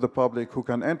open to the public who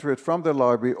can enter it from the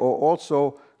library or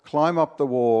also climb up the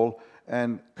wall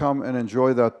and come and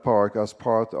enjoy that park as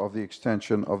part of the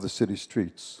extension of the city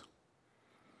streets.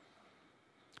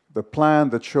 The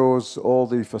plan that shows all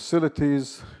the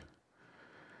facilities.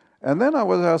 And then I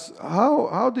was asked,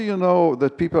 how do you know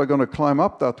that people are going to climb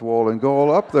up that wall and go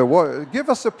all up there? Give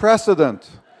us a precedent.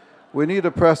 We need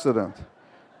a precedent.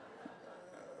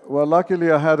 Well, luckily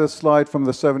I had a slide from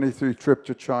the '73 trip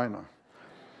to China.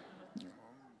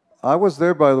 I was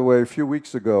there, by the way, a few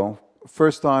weeks ago,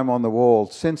 first time on the wall.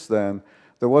 Since then,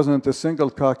 there wasn't a single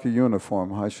khaki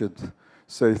uniform, I should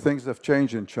say. Things have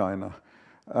changed in China.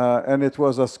 And it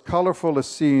was as colorful a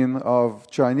scene of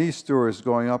Chinese tourists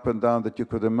going up and down that you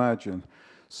could imagine.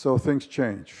 So things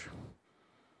change.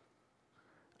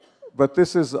 But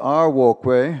this is our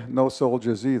walkway, no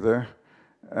soldiers either.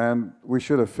 And we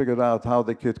should have figured out how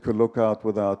the kid could look out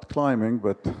without climbing.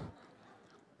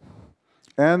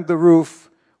 And the roof,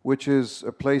 which is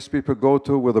a place people go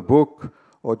to with a book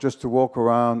or just to walk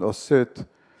around or sit,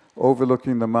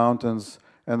 overlooking the mountains,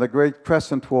 and the great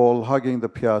crescent wall hugging the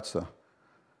piazza.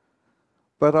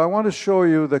 But I want to show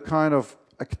you the kind of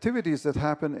activities that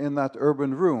happen in that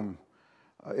urban room.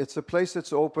 It's a place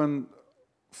that's open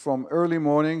from early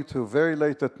morning to very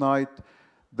late at night.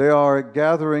 There are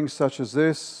gatherings such as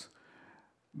this.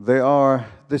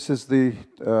 This is the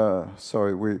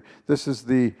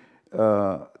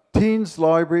teens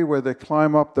library where they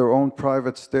climb up their own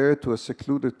private stair to a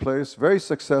secluded place. Very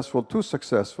successful, too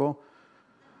successful.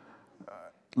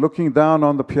 Looking down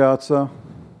on the piazza.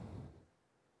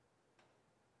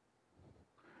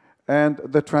 And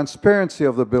the transparency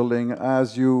of the building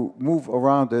as you move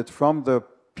around it from the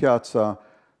piazza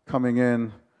coming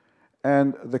in,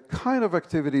 and the kind of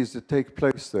activities that take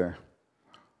place there.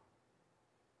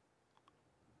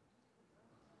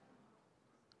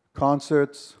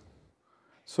 Concerts,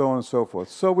 so on and so forth.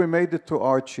 So we made it to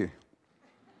Archie.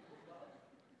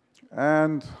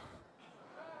 And,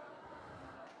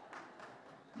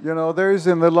 you know, there is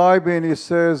in the library, and he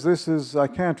says, this is, I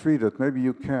can't read it, maybe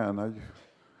you can.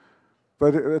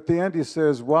 But at the end he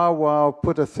says, wow, wow,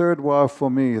 put a third wow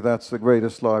for me, that's the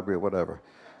greatest library, whatever.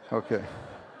 Okay.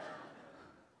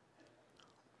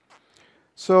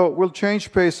 So we'll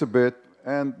change pace a bit,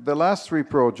 and the last three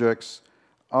projects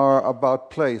are about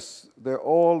place. They're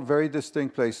all very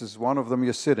distinct places. One of them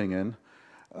you're sitting in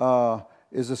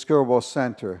is the Skirball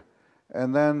Center.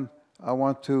 And then I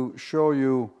want to show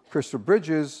you Crystal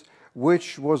Bridges,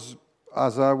 which was,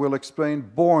 as I will explain,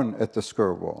 born at the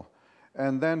Skirball.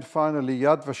 And then finally,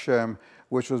 Yad Vashem,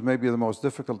 which was maybe the most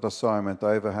difficult assignment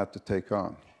I ever had to take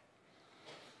on.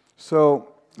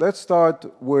 So let's start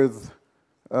with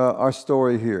our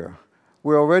story here.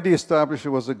 We already established it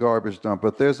was a garbage dump,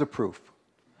 but there's a proof.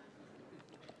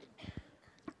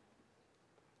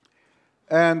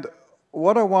 And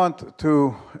what I want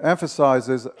to emphasize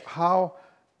is how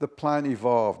the plan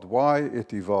evolved, why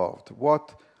it evolved,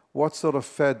 what sort of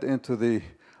fed into the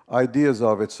ideas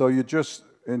of it. So you just,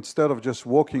 instead of just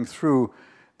walking through,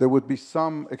 there would be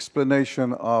some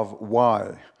explanation of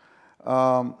why.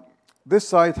 This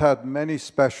site had many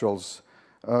specials,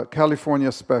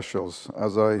 California specials,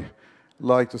 as I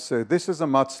like to say. This is a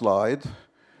mudslide.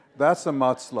 That's a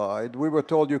mudslide. We were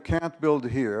told you can't build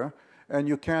here, and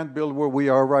you can't build where we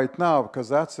are right now, because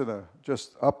that's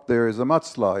just up there is a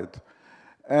mudslide.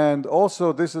 And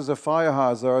also, this is a fire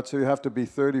hazard, so you have to be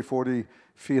 30, 40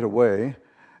 feet away.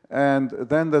 And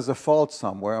then there's a fault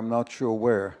somewhere, I'm not sure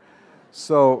where.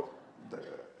 So,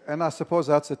 and I suppose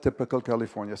that's a typical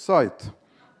California site.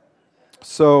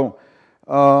 So,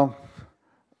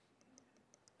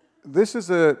 this is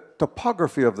a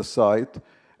topography of the site,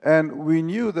 and we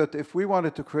knew that if we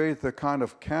wanted to create the kind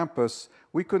of campus,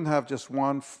 we couldn't have just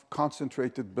one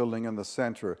concentrated building in the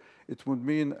center. It would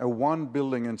mean a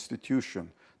one-building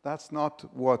institution. That's not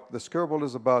what the Skirball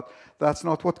is about. That's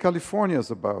not what California is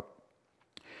about.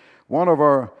 One of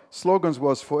our slogans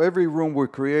was, for every room we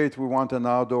create, we want an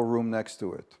outdoor room next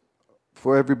to it.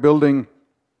 For every building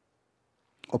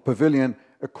or pavilion,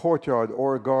 a courtyard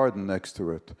or a garden next to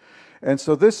it. And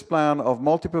so this plan of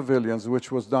multi-pavilions,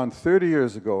 which was done 30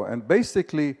 years ago, and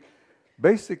basically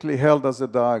held as a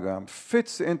diagram,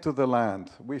 fits into the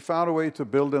land. We found a way to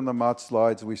build in the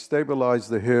mudslides. We stabilized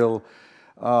the hill.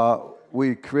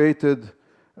 We created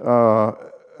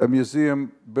a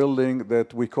museum building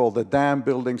that we call the dam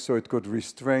building, so it could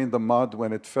restrain the mud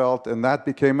when it fell, and that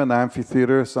became an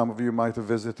amphitheater. Some of you might have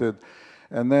visited.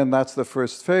 And then that's the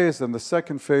first phase and the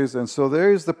second phase. And so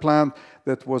there is the plan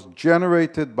that was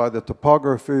generated by the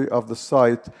topography of the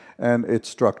site and its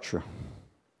structure.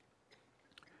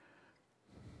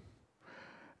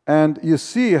 And you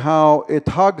see how it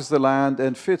hugs the land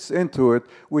and fits into it,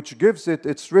 which gives it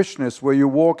its richness, where you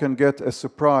walk and get a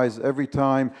surprise every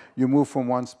time you move from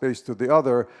one space to the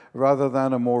other, rather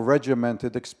than a more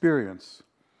regimented experience.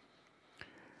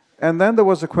 And then there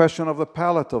was a question of the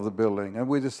palette of the building, and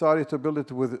we decided to build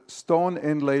it with stone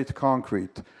inlaid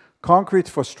concrete. Concrete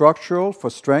for structural,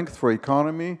 for strength, for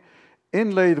economy,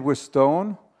 inlaid with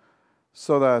stone,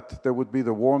 so that there would be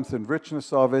the warmth and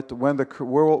richness of it. When the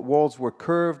walls were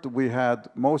curved, we had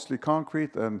mostly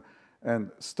concrete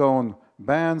and stone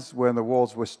bands. When the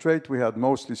walls were straight, we had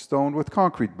mostly stone with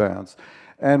concrete bands.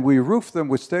 And we roofed them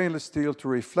with stainless steel to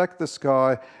reflect the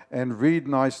sky and read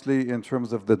nicely in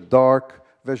terms of the dark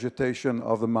vegetation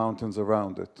of the mountains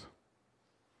around it.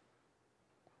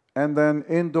 And then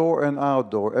indoor and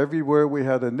outdoor. Everywhere we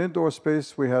had an indoor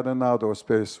space, we had an outdoor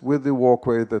space with the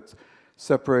walkway that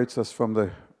separates us from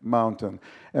the mountain.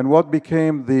 And what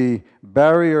became the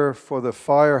barrier for the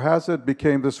fire hazard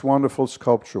became this wonderful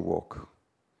sculpture walk.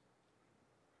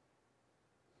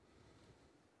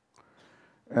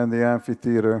 And the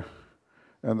amphitheater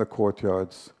and the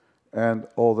courtyards and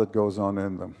all that goes on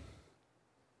in them.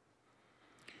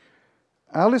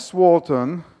 Alice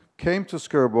Walton came to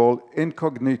Skirball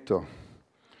incognito.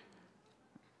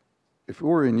 If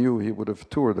Uri knew, he would have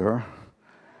toured her.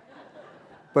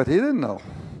 But he didn't know.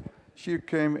 She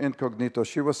came incognito.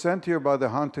 She was sent here by the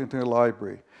Huntington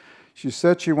Library. She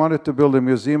said she wanted to build a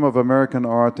Museum of American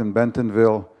Art in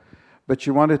Bentonville, but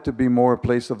she wanted to be more a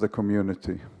place of the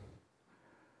community.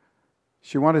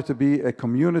 She wanted to be a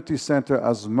community center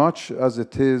as much as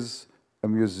it is a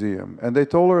museum. And they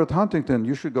told her at Huntington,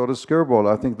 you should go to Skirball.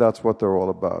 I think that's what they're all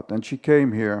about. And she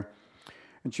came here.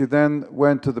 And she then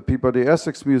went to the Peabody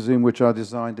Essex Museum, which I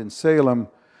designed in Salem,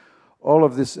 all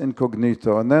of this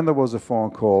incognito. And then there was a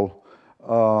phone call.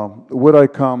 Would I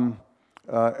come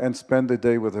and spend the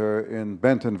day with her in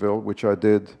Bentonville, which I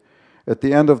did. At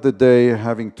the end of the day,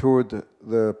 having toured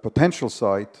the potential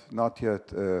site, not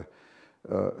yet a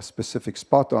specific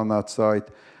spot on that site,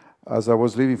 as I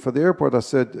was leaving for the airport, I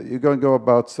said, you're going to go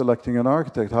about selecting an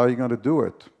architect. How are you going to do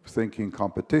it? Thinking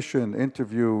competition,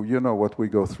 interview, you know what we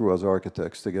go through as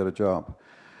architects to get a job.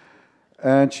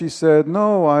 And she said,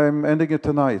 no, I'm ending it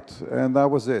tonight. And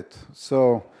that was it.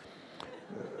 So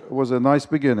it was a nice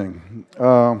beginning.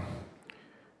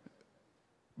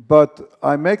 But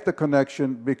I make the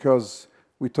connection because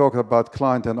we talked about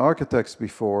client and architects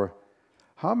before.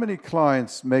 How many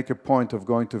clients make a point of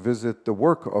going to visit the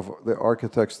work of the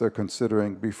architects they're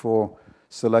considering before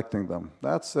selecting them?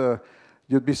 That's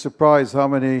you'd be surprised how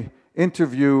many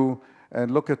interview and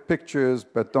look at pictures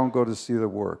but don't go to see the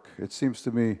work. It seems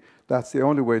to me that's the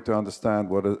only way to understand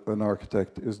what an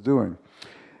architect is doing.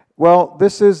 Well,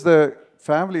 this is the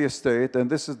family estate, and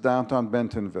this is downtown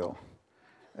Bentonville.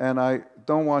 And I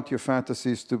don't want your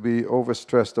fantasies to be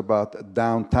overstressed about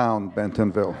downtown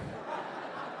Bentonville.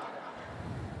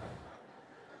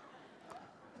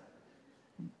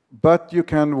 But you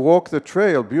can walk the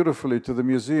trail beautifully to the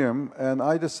museum, and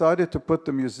I decided to put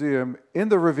the museum in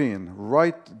the ravine,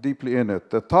 right deeply in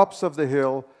it. The tops of the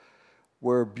hill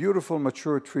were beautiful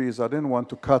mature trees. I didn't want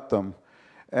to cut them.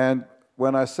 And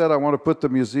when I said I want to put the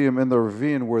museum in the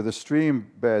ravine where the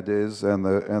stream bed is and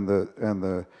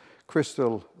the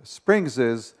crystal springs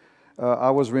is, I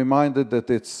was reminded that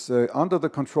it's under the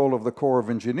control of the Corps of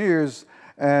Engineers,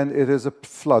 and it is a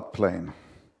floodplain,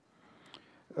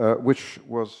 which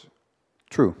was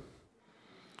true.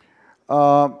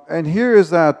 And here is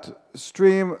that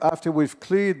stream. After we've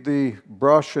cleared the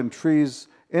brush and trees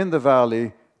in the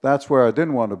valley, that's where I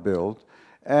didn't want to build.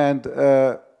 And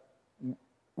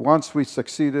once we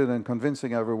succeeded in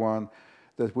convincing everyone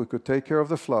that we could take care of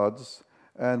the floods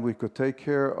and we could take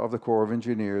care of the Corps of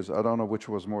Engineers, I don't know which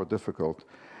was more difficult.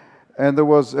 And there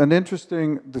was an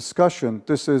interesting discussion.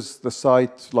 This is the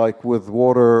site like with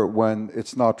water when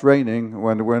it's not raining.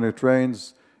 When it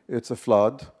rains, it's a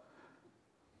flood.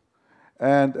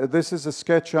 And this is a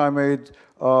sketch I made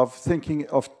of thinking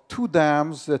of two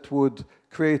dams that would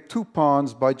create two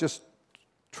ponds by just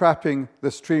trapping the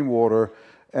stream water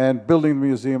and building a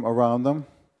museum around them.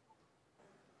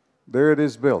 There it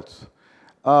is built.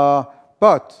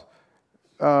 But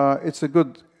it's a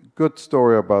good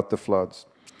story about the floods.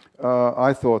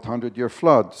 I thought 100-year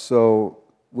flood, so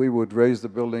we would raise the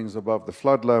buildings above the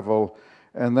flood level,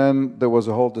 and then there was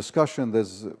a whole discussion.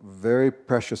 There's very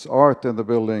precious art in the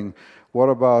building. What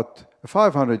about a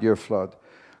 500-year flood?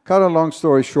 Cut a long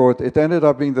story short, it ended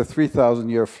up being the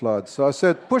 3,000-year flood. So I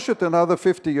said, push it another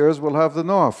 50 years, we'll have the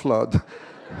Noah flood.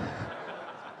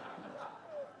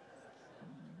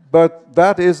 But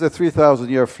that is the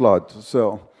 3,000-year flood.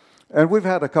 So, and we've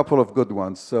had a couple of good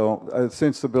ones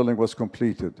since the building was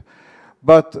completed.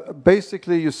 But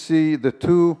basically, you see the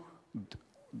two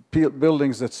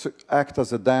buildings that act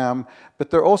as a dam, but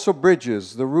they're also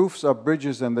bridges. The roofs are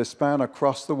bridges, and they span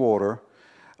across the water.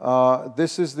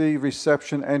 This is the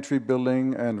reception entry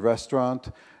building and restaurant.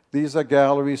 These are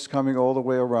galleries coming all the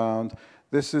way around.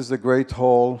 This is the Great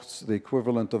Hall, it's the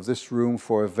equivalent of this room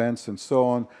for events and so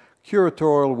on.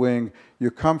 Curatorial wing,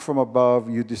 you come from above,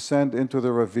 you descend into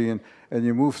the ravine, and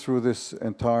you move through this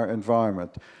entire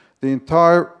environment. The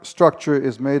entire structure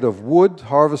is made of wood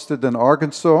harvested in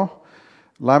Arkansas,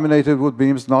 laminated wood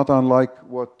beams, not unlike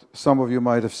what some of you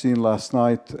might have seen last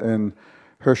night in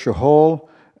Herscher Hall,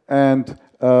 and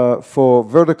for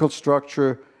vertical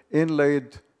structure,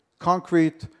 inlaid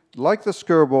concrete, like the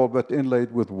Skirball, but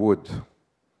inlaid with wood.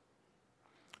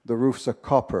 The roofs are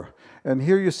copper. And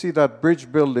here you see that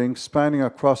bridge building spanning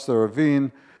across the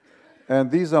ravine,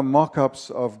 and these are mock-ups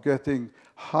of getting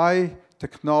high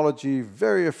technology,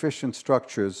 very efficient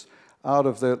structures out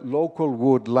of the local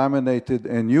wood laminated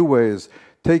in new ways,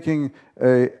 taking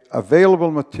available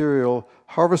material,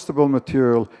 harvestable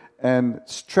material, and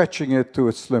stretching it to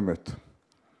its limit.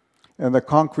 And the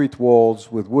concrete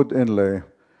walls with wood inlay.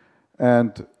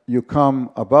 And you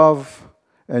come above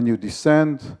and you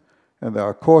descend, and there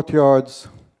are courtyards,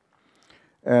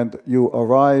 and you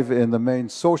arrive in the main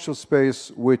social space,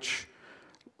 which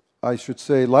I should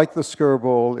say, like the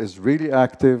Skirball, is really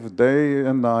active day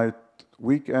and night,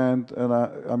 weekend, and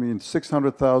I mean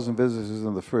 600,000 visitors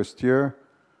in the first year.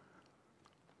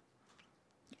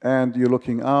 And you're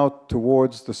looking out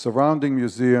towards the surrounding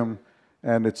museum,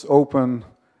 and it's open,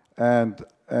 and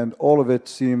all of it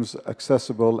seems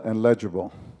accessible and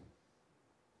legible.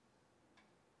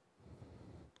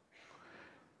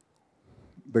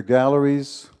 The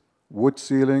galleries, wood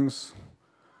ceilings,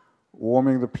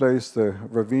 warming the place, the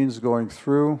ravines going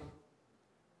through,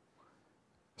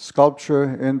 sculpture,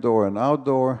 indoor and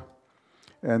outdoor,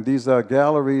 and these are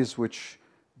galleries which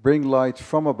bring light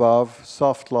from above,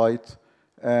 soft light,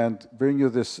 and bring you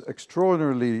this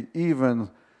extraordinarily even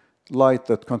light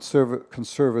that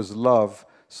conservers love,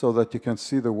 so that you can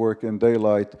see the work in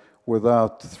daylight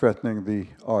without threatening the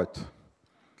art.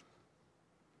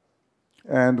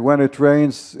 And when it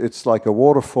rains, it's like a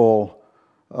waterfall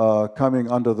coming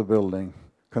under the building.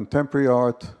 Contemporary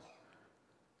art,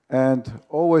 and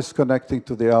always connecting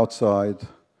to the outside,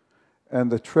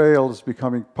 and the trails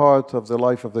becoming part of the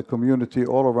life of the community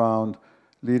all around,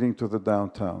 leading to the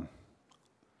downtown.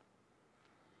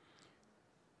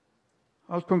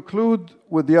 I'll conclude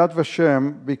with Yad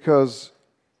Vashem, because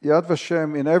Yad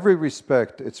Vashem, in every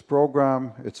respect, its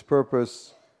program, its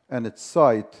purpose, and its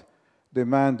site,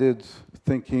 demanded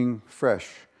thinking fresh.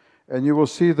 And you will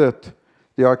see that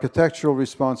the architectural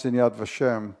response in Yad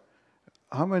Vashem,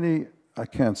 how many, I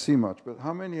can't see much, but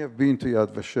how many have been to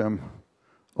Yad Vashem?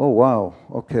 Oh, wow,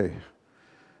 okay,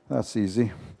 that's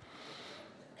easy.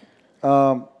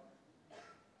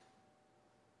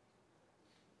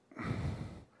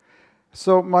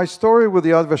 So my story with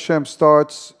Yad Vashem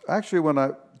starts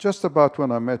actually just about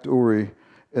when I met Uri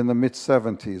in the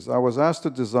mid-70s. I was asked to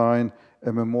design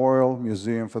a memorial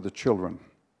museum for the children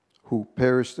who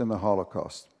perished in the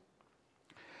Holocaust.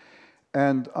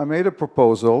 And I made a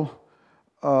proposal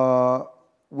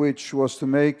which was to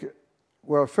make,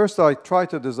 well, first I tried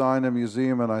to design a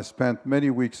museum, and I spent many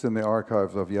weeks in the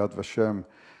archives of Yad Vashem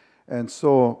and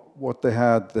saw what they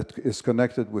had that is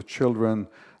connected with children,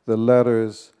 the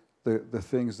letters, the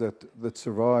things that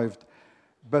survived.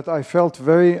 But I felt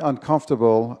very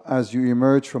uncomfortable as you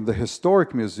emerge from the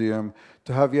historic museum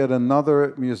to have yet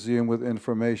another museum with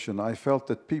information. I felt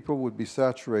that people would be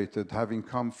saturated having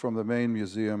come from the main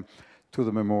museum to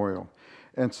the memorial.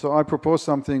 And so I proposed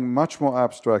something much more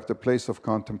abstract, a place of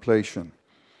contemplation.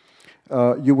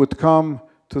 You would come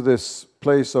to this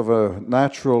place of a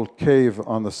natural cave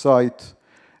on the site,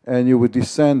 and you would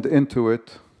descend into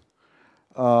it.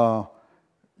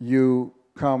 You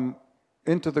come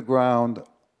into the ground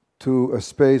to a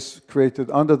space created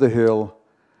under the hill.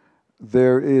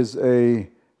 There is a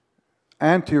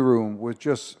anteroom with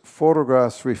just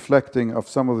photographs reflecting of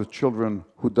some of the children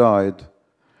who died.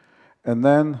 And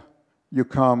then you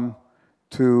come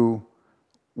to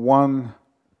one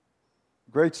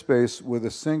great space with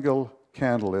a single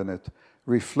candle in it,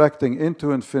 reflecting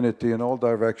into infinity in all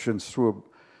directions through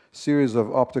a series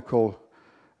of optical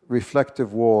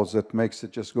reflective walls that makes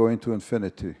it just go into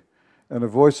infinity. And a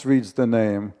voice reads the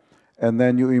name, and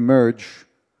then you emerge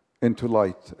into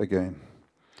light again.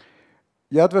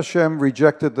 Yad Vashem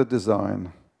rejected the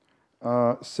design,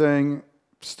 saying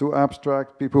it's too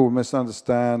abstract, people will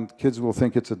misunderstand, kids will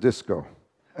think it's a disco.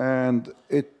 And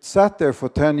it sat there for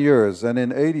 10 years, and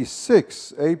in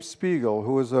 '86, Abe Spiegel,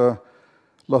 who was a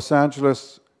Los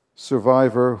Angeles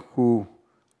survivor who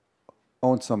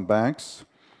owned some banks,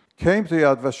 came to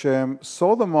Yad Vashem,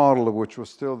 saw the model which was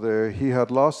still there. He had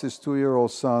lost his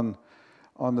 2-year-old son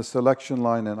on the selection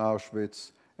line in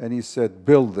Auschwitz, and he said,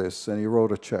 build this, and he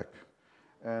wrote a check.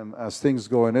 And as things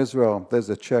go in Israel, there's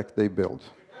a check they build.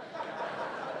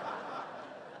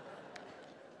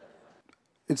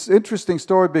 It's an interesting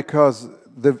story because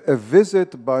a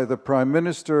visit by the Prime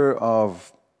Minister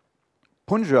of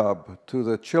Punjab to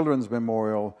the Children's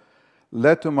Memorial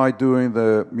led to my doing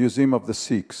the Museum of the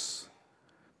Sikhs,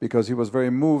 because he was very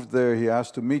moved there. He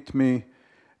asked to meet me.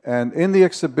 And in the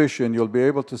exhibition, you'll be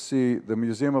able to see the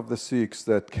Museum of the Sikhs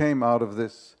that came out of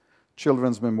this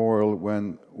Children's Memorial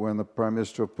when the Prime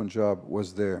Minister of Punjab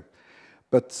was there.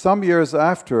 But some years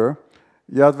after,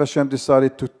 Yad Vashem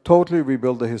decided to totally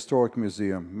rebuild the historic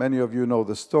museum. Many of you know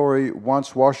the story.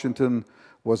 Once Washington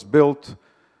was built,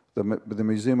 the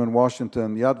museum in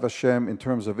Washington, Yad Vashem, in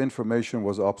terms of information,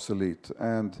 was obsolete.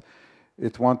 And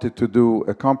it wanted to do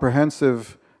a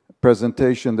comprehensive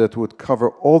presentation that would cover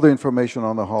all the information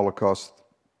on the Holocaust.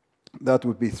 That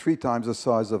would be 3 times the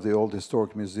size of the old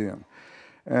historic museum.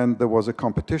 And there was a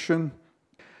competition,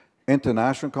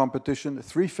 international competition,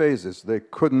 3 phases. They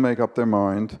couldn't make up their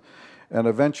mind. And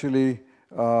eventually,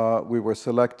 we were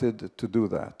selected to do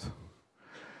that.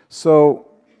 So,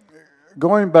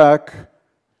 going back,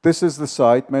 this is the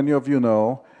site, many of you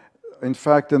know. In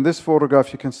fact, in this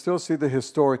photograph, you can still see the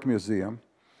historic museum.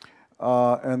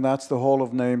 And that's the Hall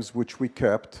of Names, which we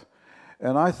kept.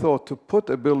 And I thought to put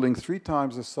a building 3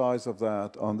 times the size of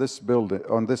that on this building,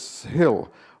 on this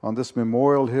hill, on this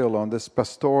memorial hill, on this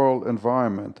pastoral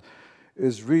environment,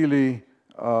 is really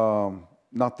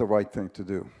not the right thing to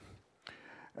do.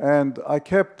 And I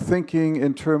kept thinking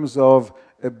in terms of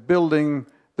a building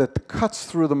that cuts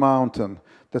through the mountain,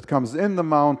 that comes in the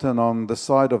mountain on the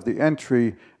side of the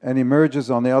entry and emerges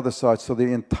on the other side, so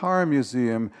the entire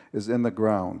museum is in the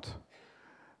ground.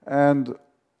 And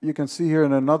you can see here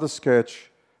in another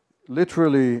sketch,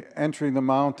 literally entering the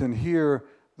mountain here,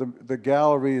 the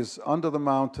gallery is under the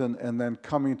mountain and then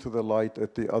coming to the light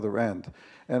at the other end.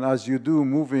 And as you do,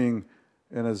 moving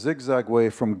in a zigzag way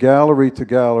from gallery to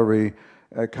gallery,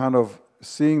 kind of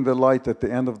seeing the light at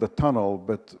the end of the tunnel,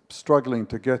 but struggling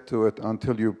to get to it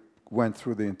until you went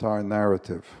through the entire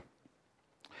narrative.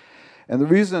 And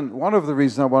one of the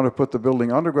reasons I want to put the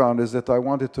building underground is that I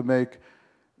wanted to make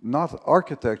not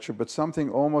architecture, but something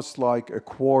almost like a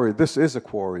quarry. This is a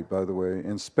quarry, by the way,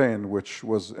 in Spain, which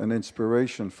was an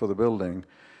inspiration for the building.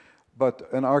 But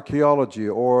an archaeology,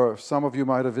 or some of you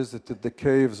might have visited the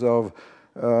caves of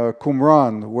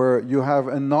Qumran, where you have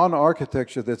a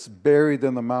non-architecture that's buried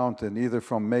in the mountain, either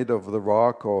made of the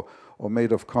rock or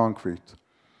made of concrete.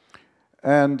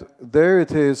 And there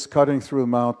it is, cutting through the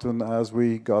mountain as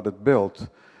we got it built.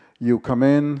 You come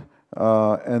in,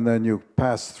 and then you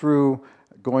pass through,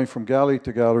 going from gallery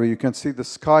to gallery. You can see the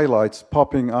skylights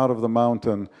popping out of the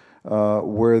mountain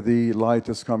where the light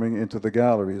is coming into the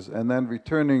galleries. And then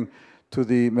returning to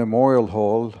the memorial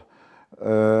hall,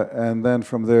 and then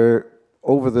from there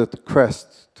over the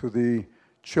crest to the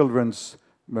Children's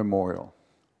Memorial.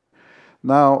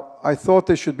 Now, I thought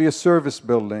there should be a service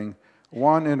building,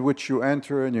 one in which you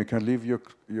enter and you can leave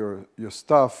your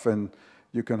stuff and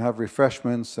you can have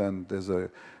refreshments, and there's a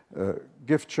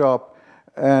gift shop.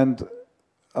 And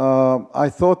I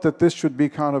thought that this should be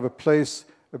kind of a place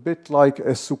a bit like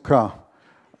a sukkah.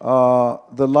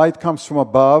 The light comes from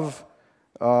above.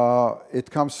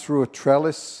 It comes through a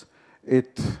trellis.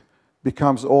 It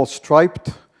becomes all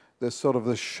striped. There's sort of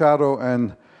the shadow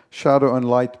and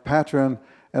light pattern.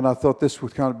 And I thought this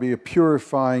would kind of be a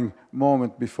purifying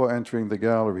moment before entering the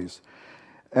galleries.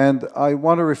 And I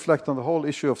want to reflect on the whole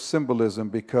issue of symbolism,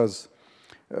 because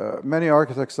many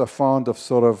architects are fond of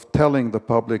sort of telling the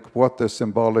public what their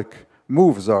symbolic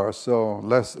moves are, so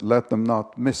let them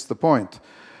not miss the point.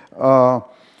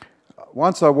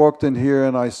 Once I walked in here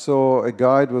and I saw a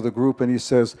guide with a group, and he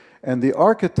says, and the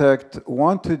architect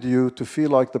wanted you to feel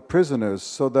like the prisoners,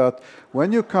 so that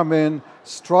when you come in,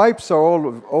 stripes are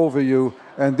all over you,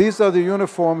 and these are the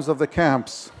uniforms of the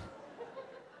camps.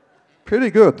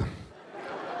 Pretty good.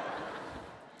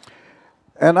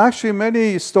 And actually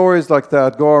many stories like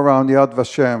that go around Yad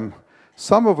Vashem,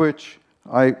 some of which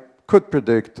I could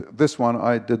predict. This one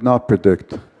I did not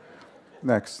predict.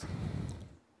 Next.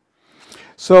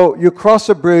 So you cross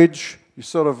a bridge, you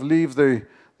sort of leave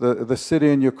the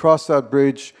city and you cross that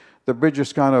bridge. The bridge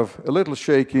is kind of a little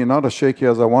shaky, not as shaky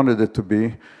as I wanted it to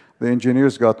be. The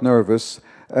engineers got nervous.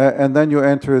 And then you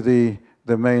enter the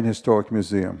main historic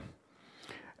museum.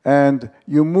 And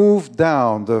you move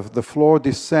down, the floor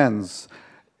descends.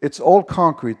 It's all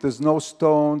concrete. There's no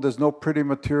stone, there's no pretty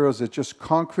materials. It's just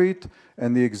concrete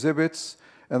and the exhibits.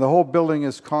 And the whole building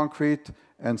is concrete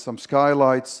and some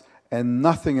skylights and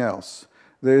nothing else.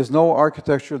 There is no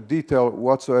architectural detail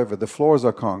whatsoever. The floors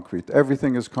are concrete.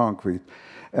 Everything is concrete.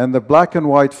 And the black and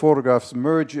white photographs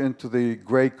merge into the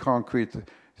gray concrete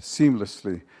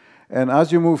seamlessly. And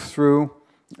as you move through,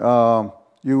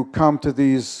 you come to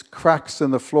these cracks in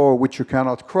the floor which you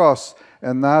cannot cross,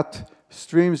 and that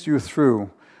streams you through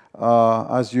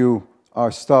as you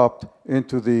are stopped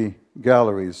into the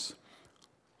galleries.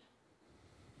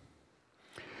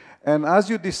 And as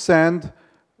you descend,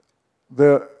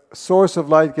 the source of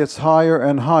light gets higher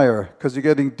and higher because you're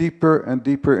getting deeper and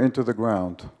deeper into the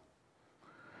ground.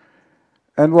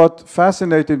 And what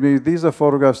fascinated me, these are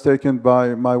photographs taken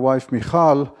by my wife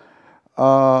Michal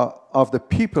of the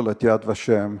people at Yad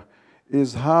Vashem,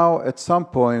 is how at some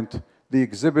point the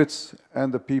exhibits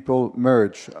and the people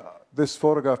merge. This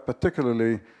photograph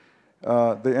particularly,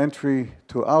 the entry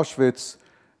to Auschwitz,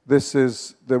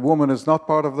 the woman is not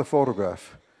part of the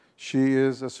photograph. She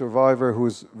is a survivor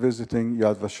who's visiting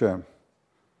Yad Vashem.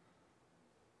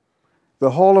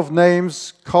 The Hall of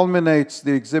Names culminates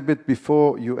the exhibit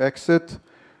before you exit.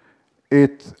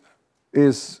 It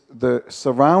is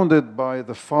surrounded by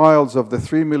the files of the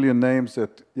 3 million names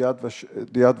that the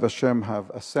Yad Vashem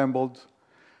have assembled.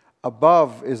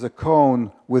 Above is a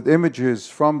cone with images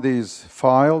from these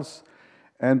files,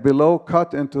 and below,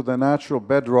 cut into the natural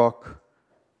bedrock,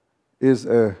 is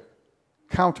a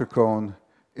counter cone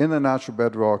in the natural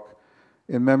bedrock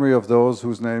in memory of those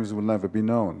whose names will never be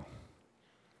known,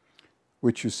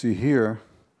 which you see here,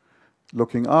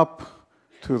 looking up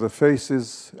to the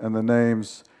faces and the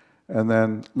names, and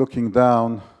then looking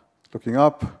down, looking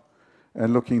up,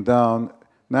 and looking down,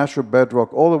 natural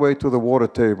bedrock all the way to the water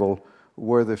table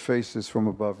where the faces from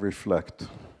above reflect.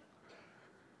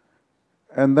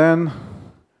 And then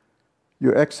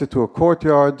you exit to a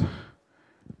courtyard.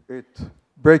 It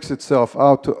breaks itself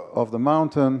out of the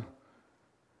mountain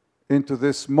into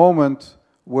this moment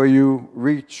where you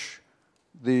reach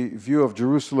the view of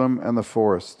Jerusalem and the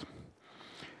forest.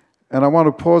 And I want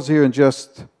to pause here and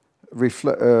just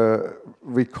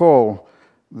recall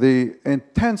the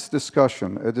intense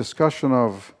discussion, a discussion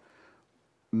of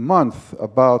month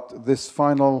about this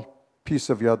final piece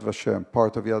of Yad Vashem,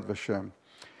 part of Yad Vashem.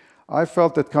 I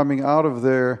felt that coming out of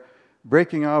there,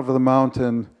 breaking out of the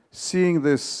mountain, seeing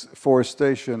this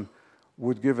forestation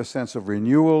would give a sense of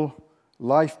renewal.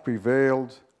 Life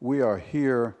prevailed. We are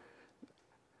here.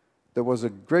 There was a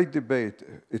great debate.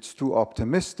 It's too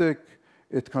optimistic.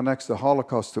 It connects the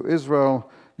Holocaust to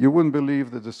Israel. You wouldn't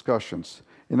believe the discussions.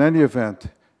 In any event,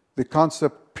 the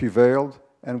concept prevailed,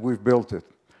 and we've built it.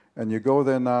 And you go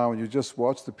there now, and you just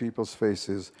watch the people's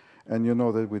faces, and you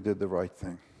know that we did the right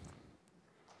thing.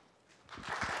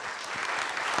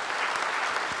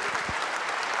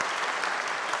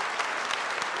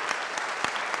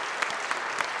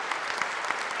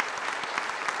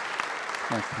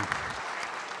 Thank you.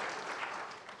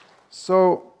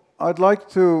 So I'd like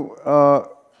to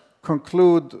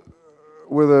conclude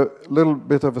with a little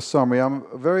bit of a summary. I'm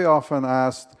very often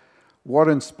asked, what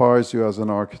inspires you as an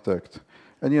architect?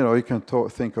 And you can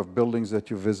think of buildings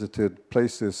that you visited,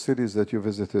 places, cities that you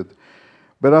visited.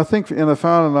 But I think in a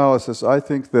final analysis, I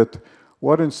think that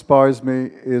what inspires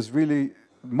me is really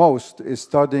most is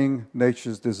studying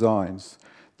nature's designs.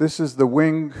 This is the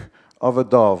wing of a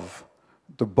dove,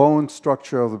 the bone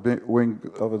structure of the wing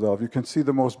of a dove. You can see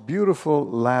the most beautiful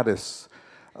lattice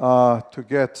to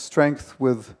get strength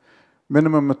with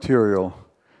minimum material.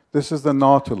 This is the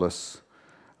nautilus.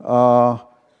 The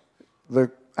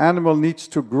animal needs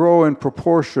to grow in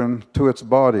proportion to its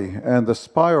body, and the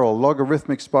spiral,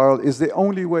 logarithmic spiral, is the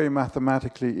only way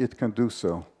mathematically it can do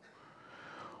so.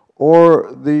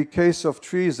 Or the case of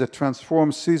trees that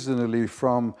transform seasonally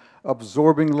from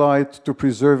absorbing light to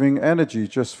preserving energy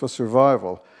just for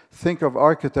survival. Think of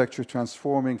architecture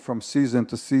transforming from season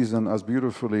to season as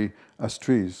beautifully as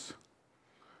trees.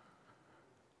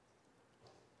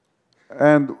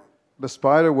 And the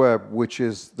spider web, which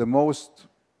is the most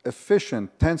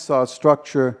efficient tensile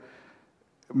structure,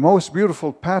 most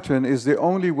beautiful pattern, is the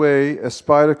only way a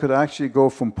spider could actually go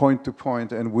from point to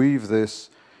point and weave this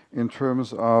in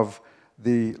terms of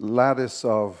the lattice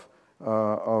of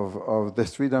the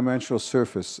three-dimensional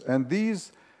surface. And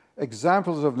these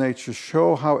examples of nature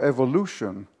show how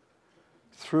evolution,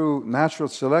 through natural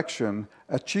selection,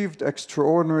 achieved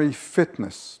extraordinary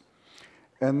fitness.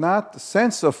 And that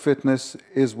sense of fitness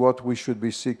is what we should be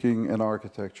seeking in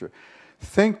architecture.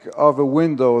 Think of a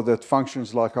window that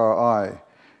functions like our eye.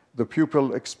 The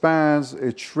pupil expands,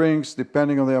 it shrinks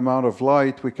depending on the amount of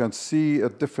light we can see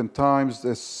at different times.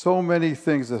 There's so many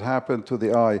things that happen to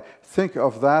the eye. Think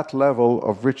of that level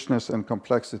of richness and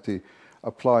complexity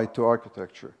applied to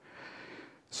architecture.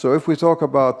 So if we talk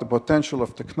about the potential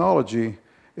of technology,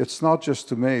 it's not just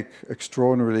to make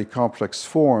extraordinarily complex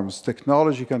forms.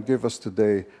 Technology can give us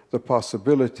today the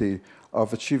possibility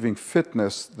of achieving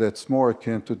fitness that's more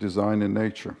akin to design in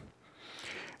nature.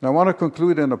 And I want to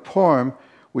conclude in a poem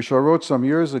which I wrote some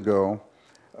years ago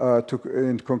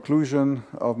in conclusion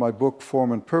of my book,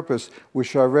 Form and Purpose,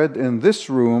 which I read in this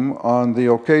room on the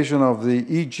occasion of the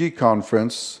EG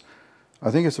conference.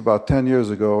 I think it's about 10 years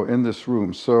ago in this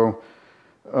room. So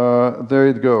there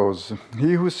it goes.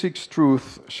 He who seeks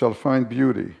truth shall find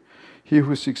beauty. He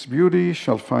who seeks beauty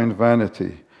shall find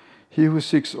vanity. He who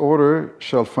seeks order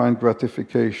shall find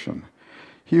gratification.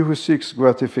 He who seeks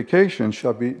gratification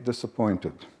shall be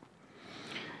disappointed.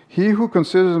 He who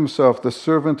considers himself the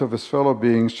servant of his fellow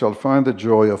beings shall find the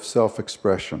joy of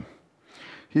self-expression.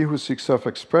 He who seeks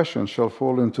self-expression shall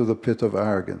fall into the pit of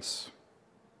arrogance.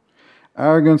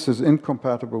 Arrogance is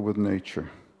incompatible with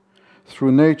nature.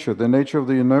 Through nature, the nature of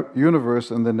the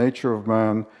universe and the nature of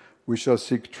man, we shall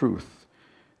seek truth.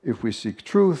 If we seek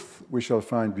truth, we shall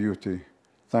find beauty.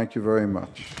 Thank you very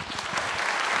much.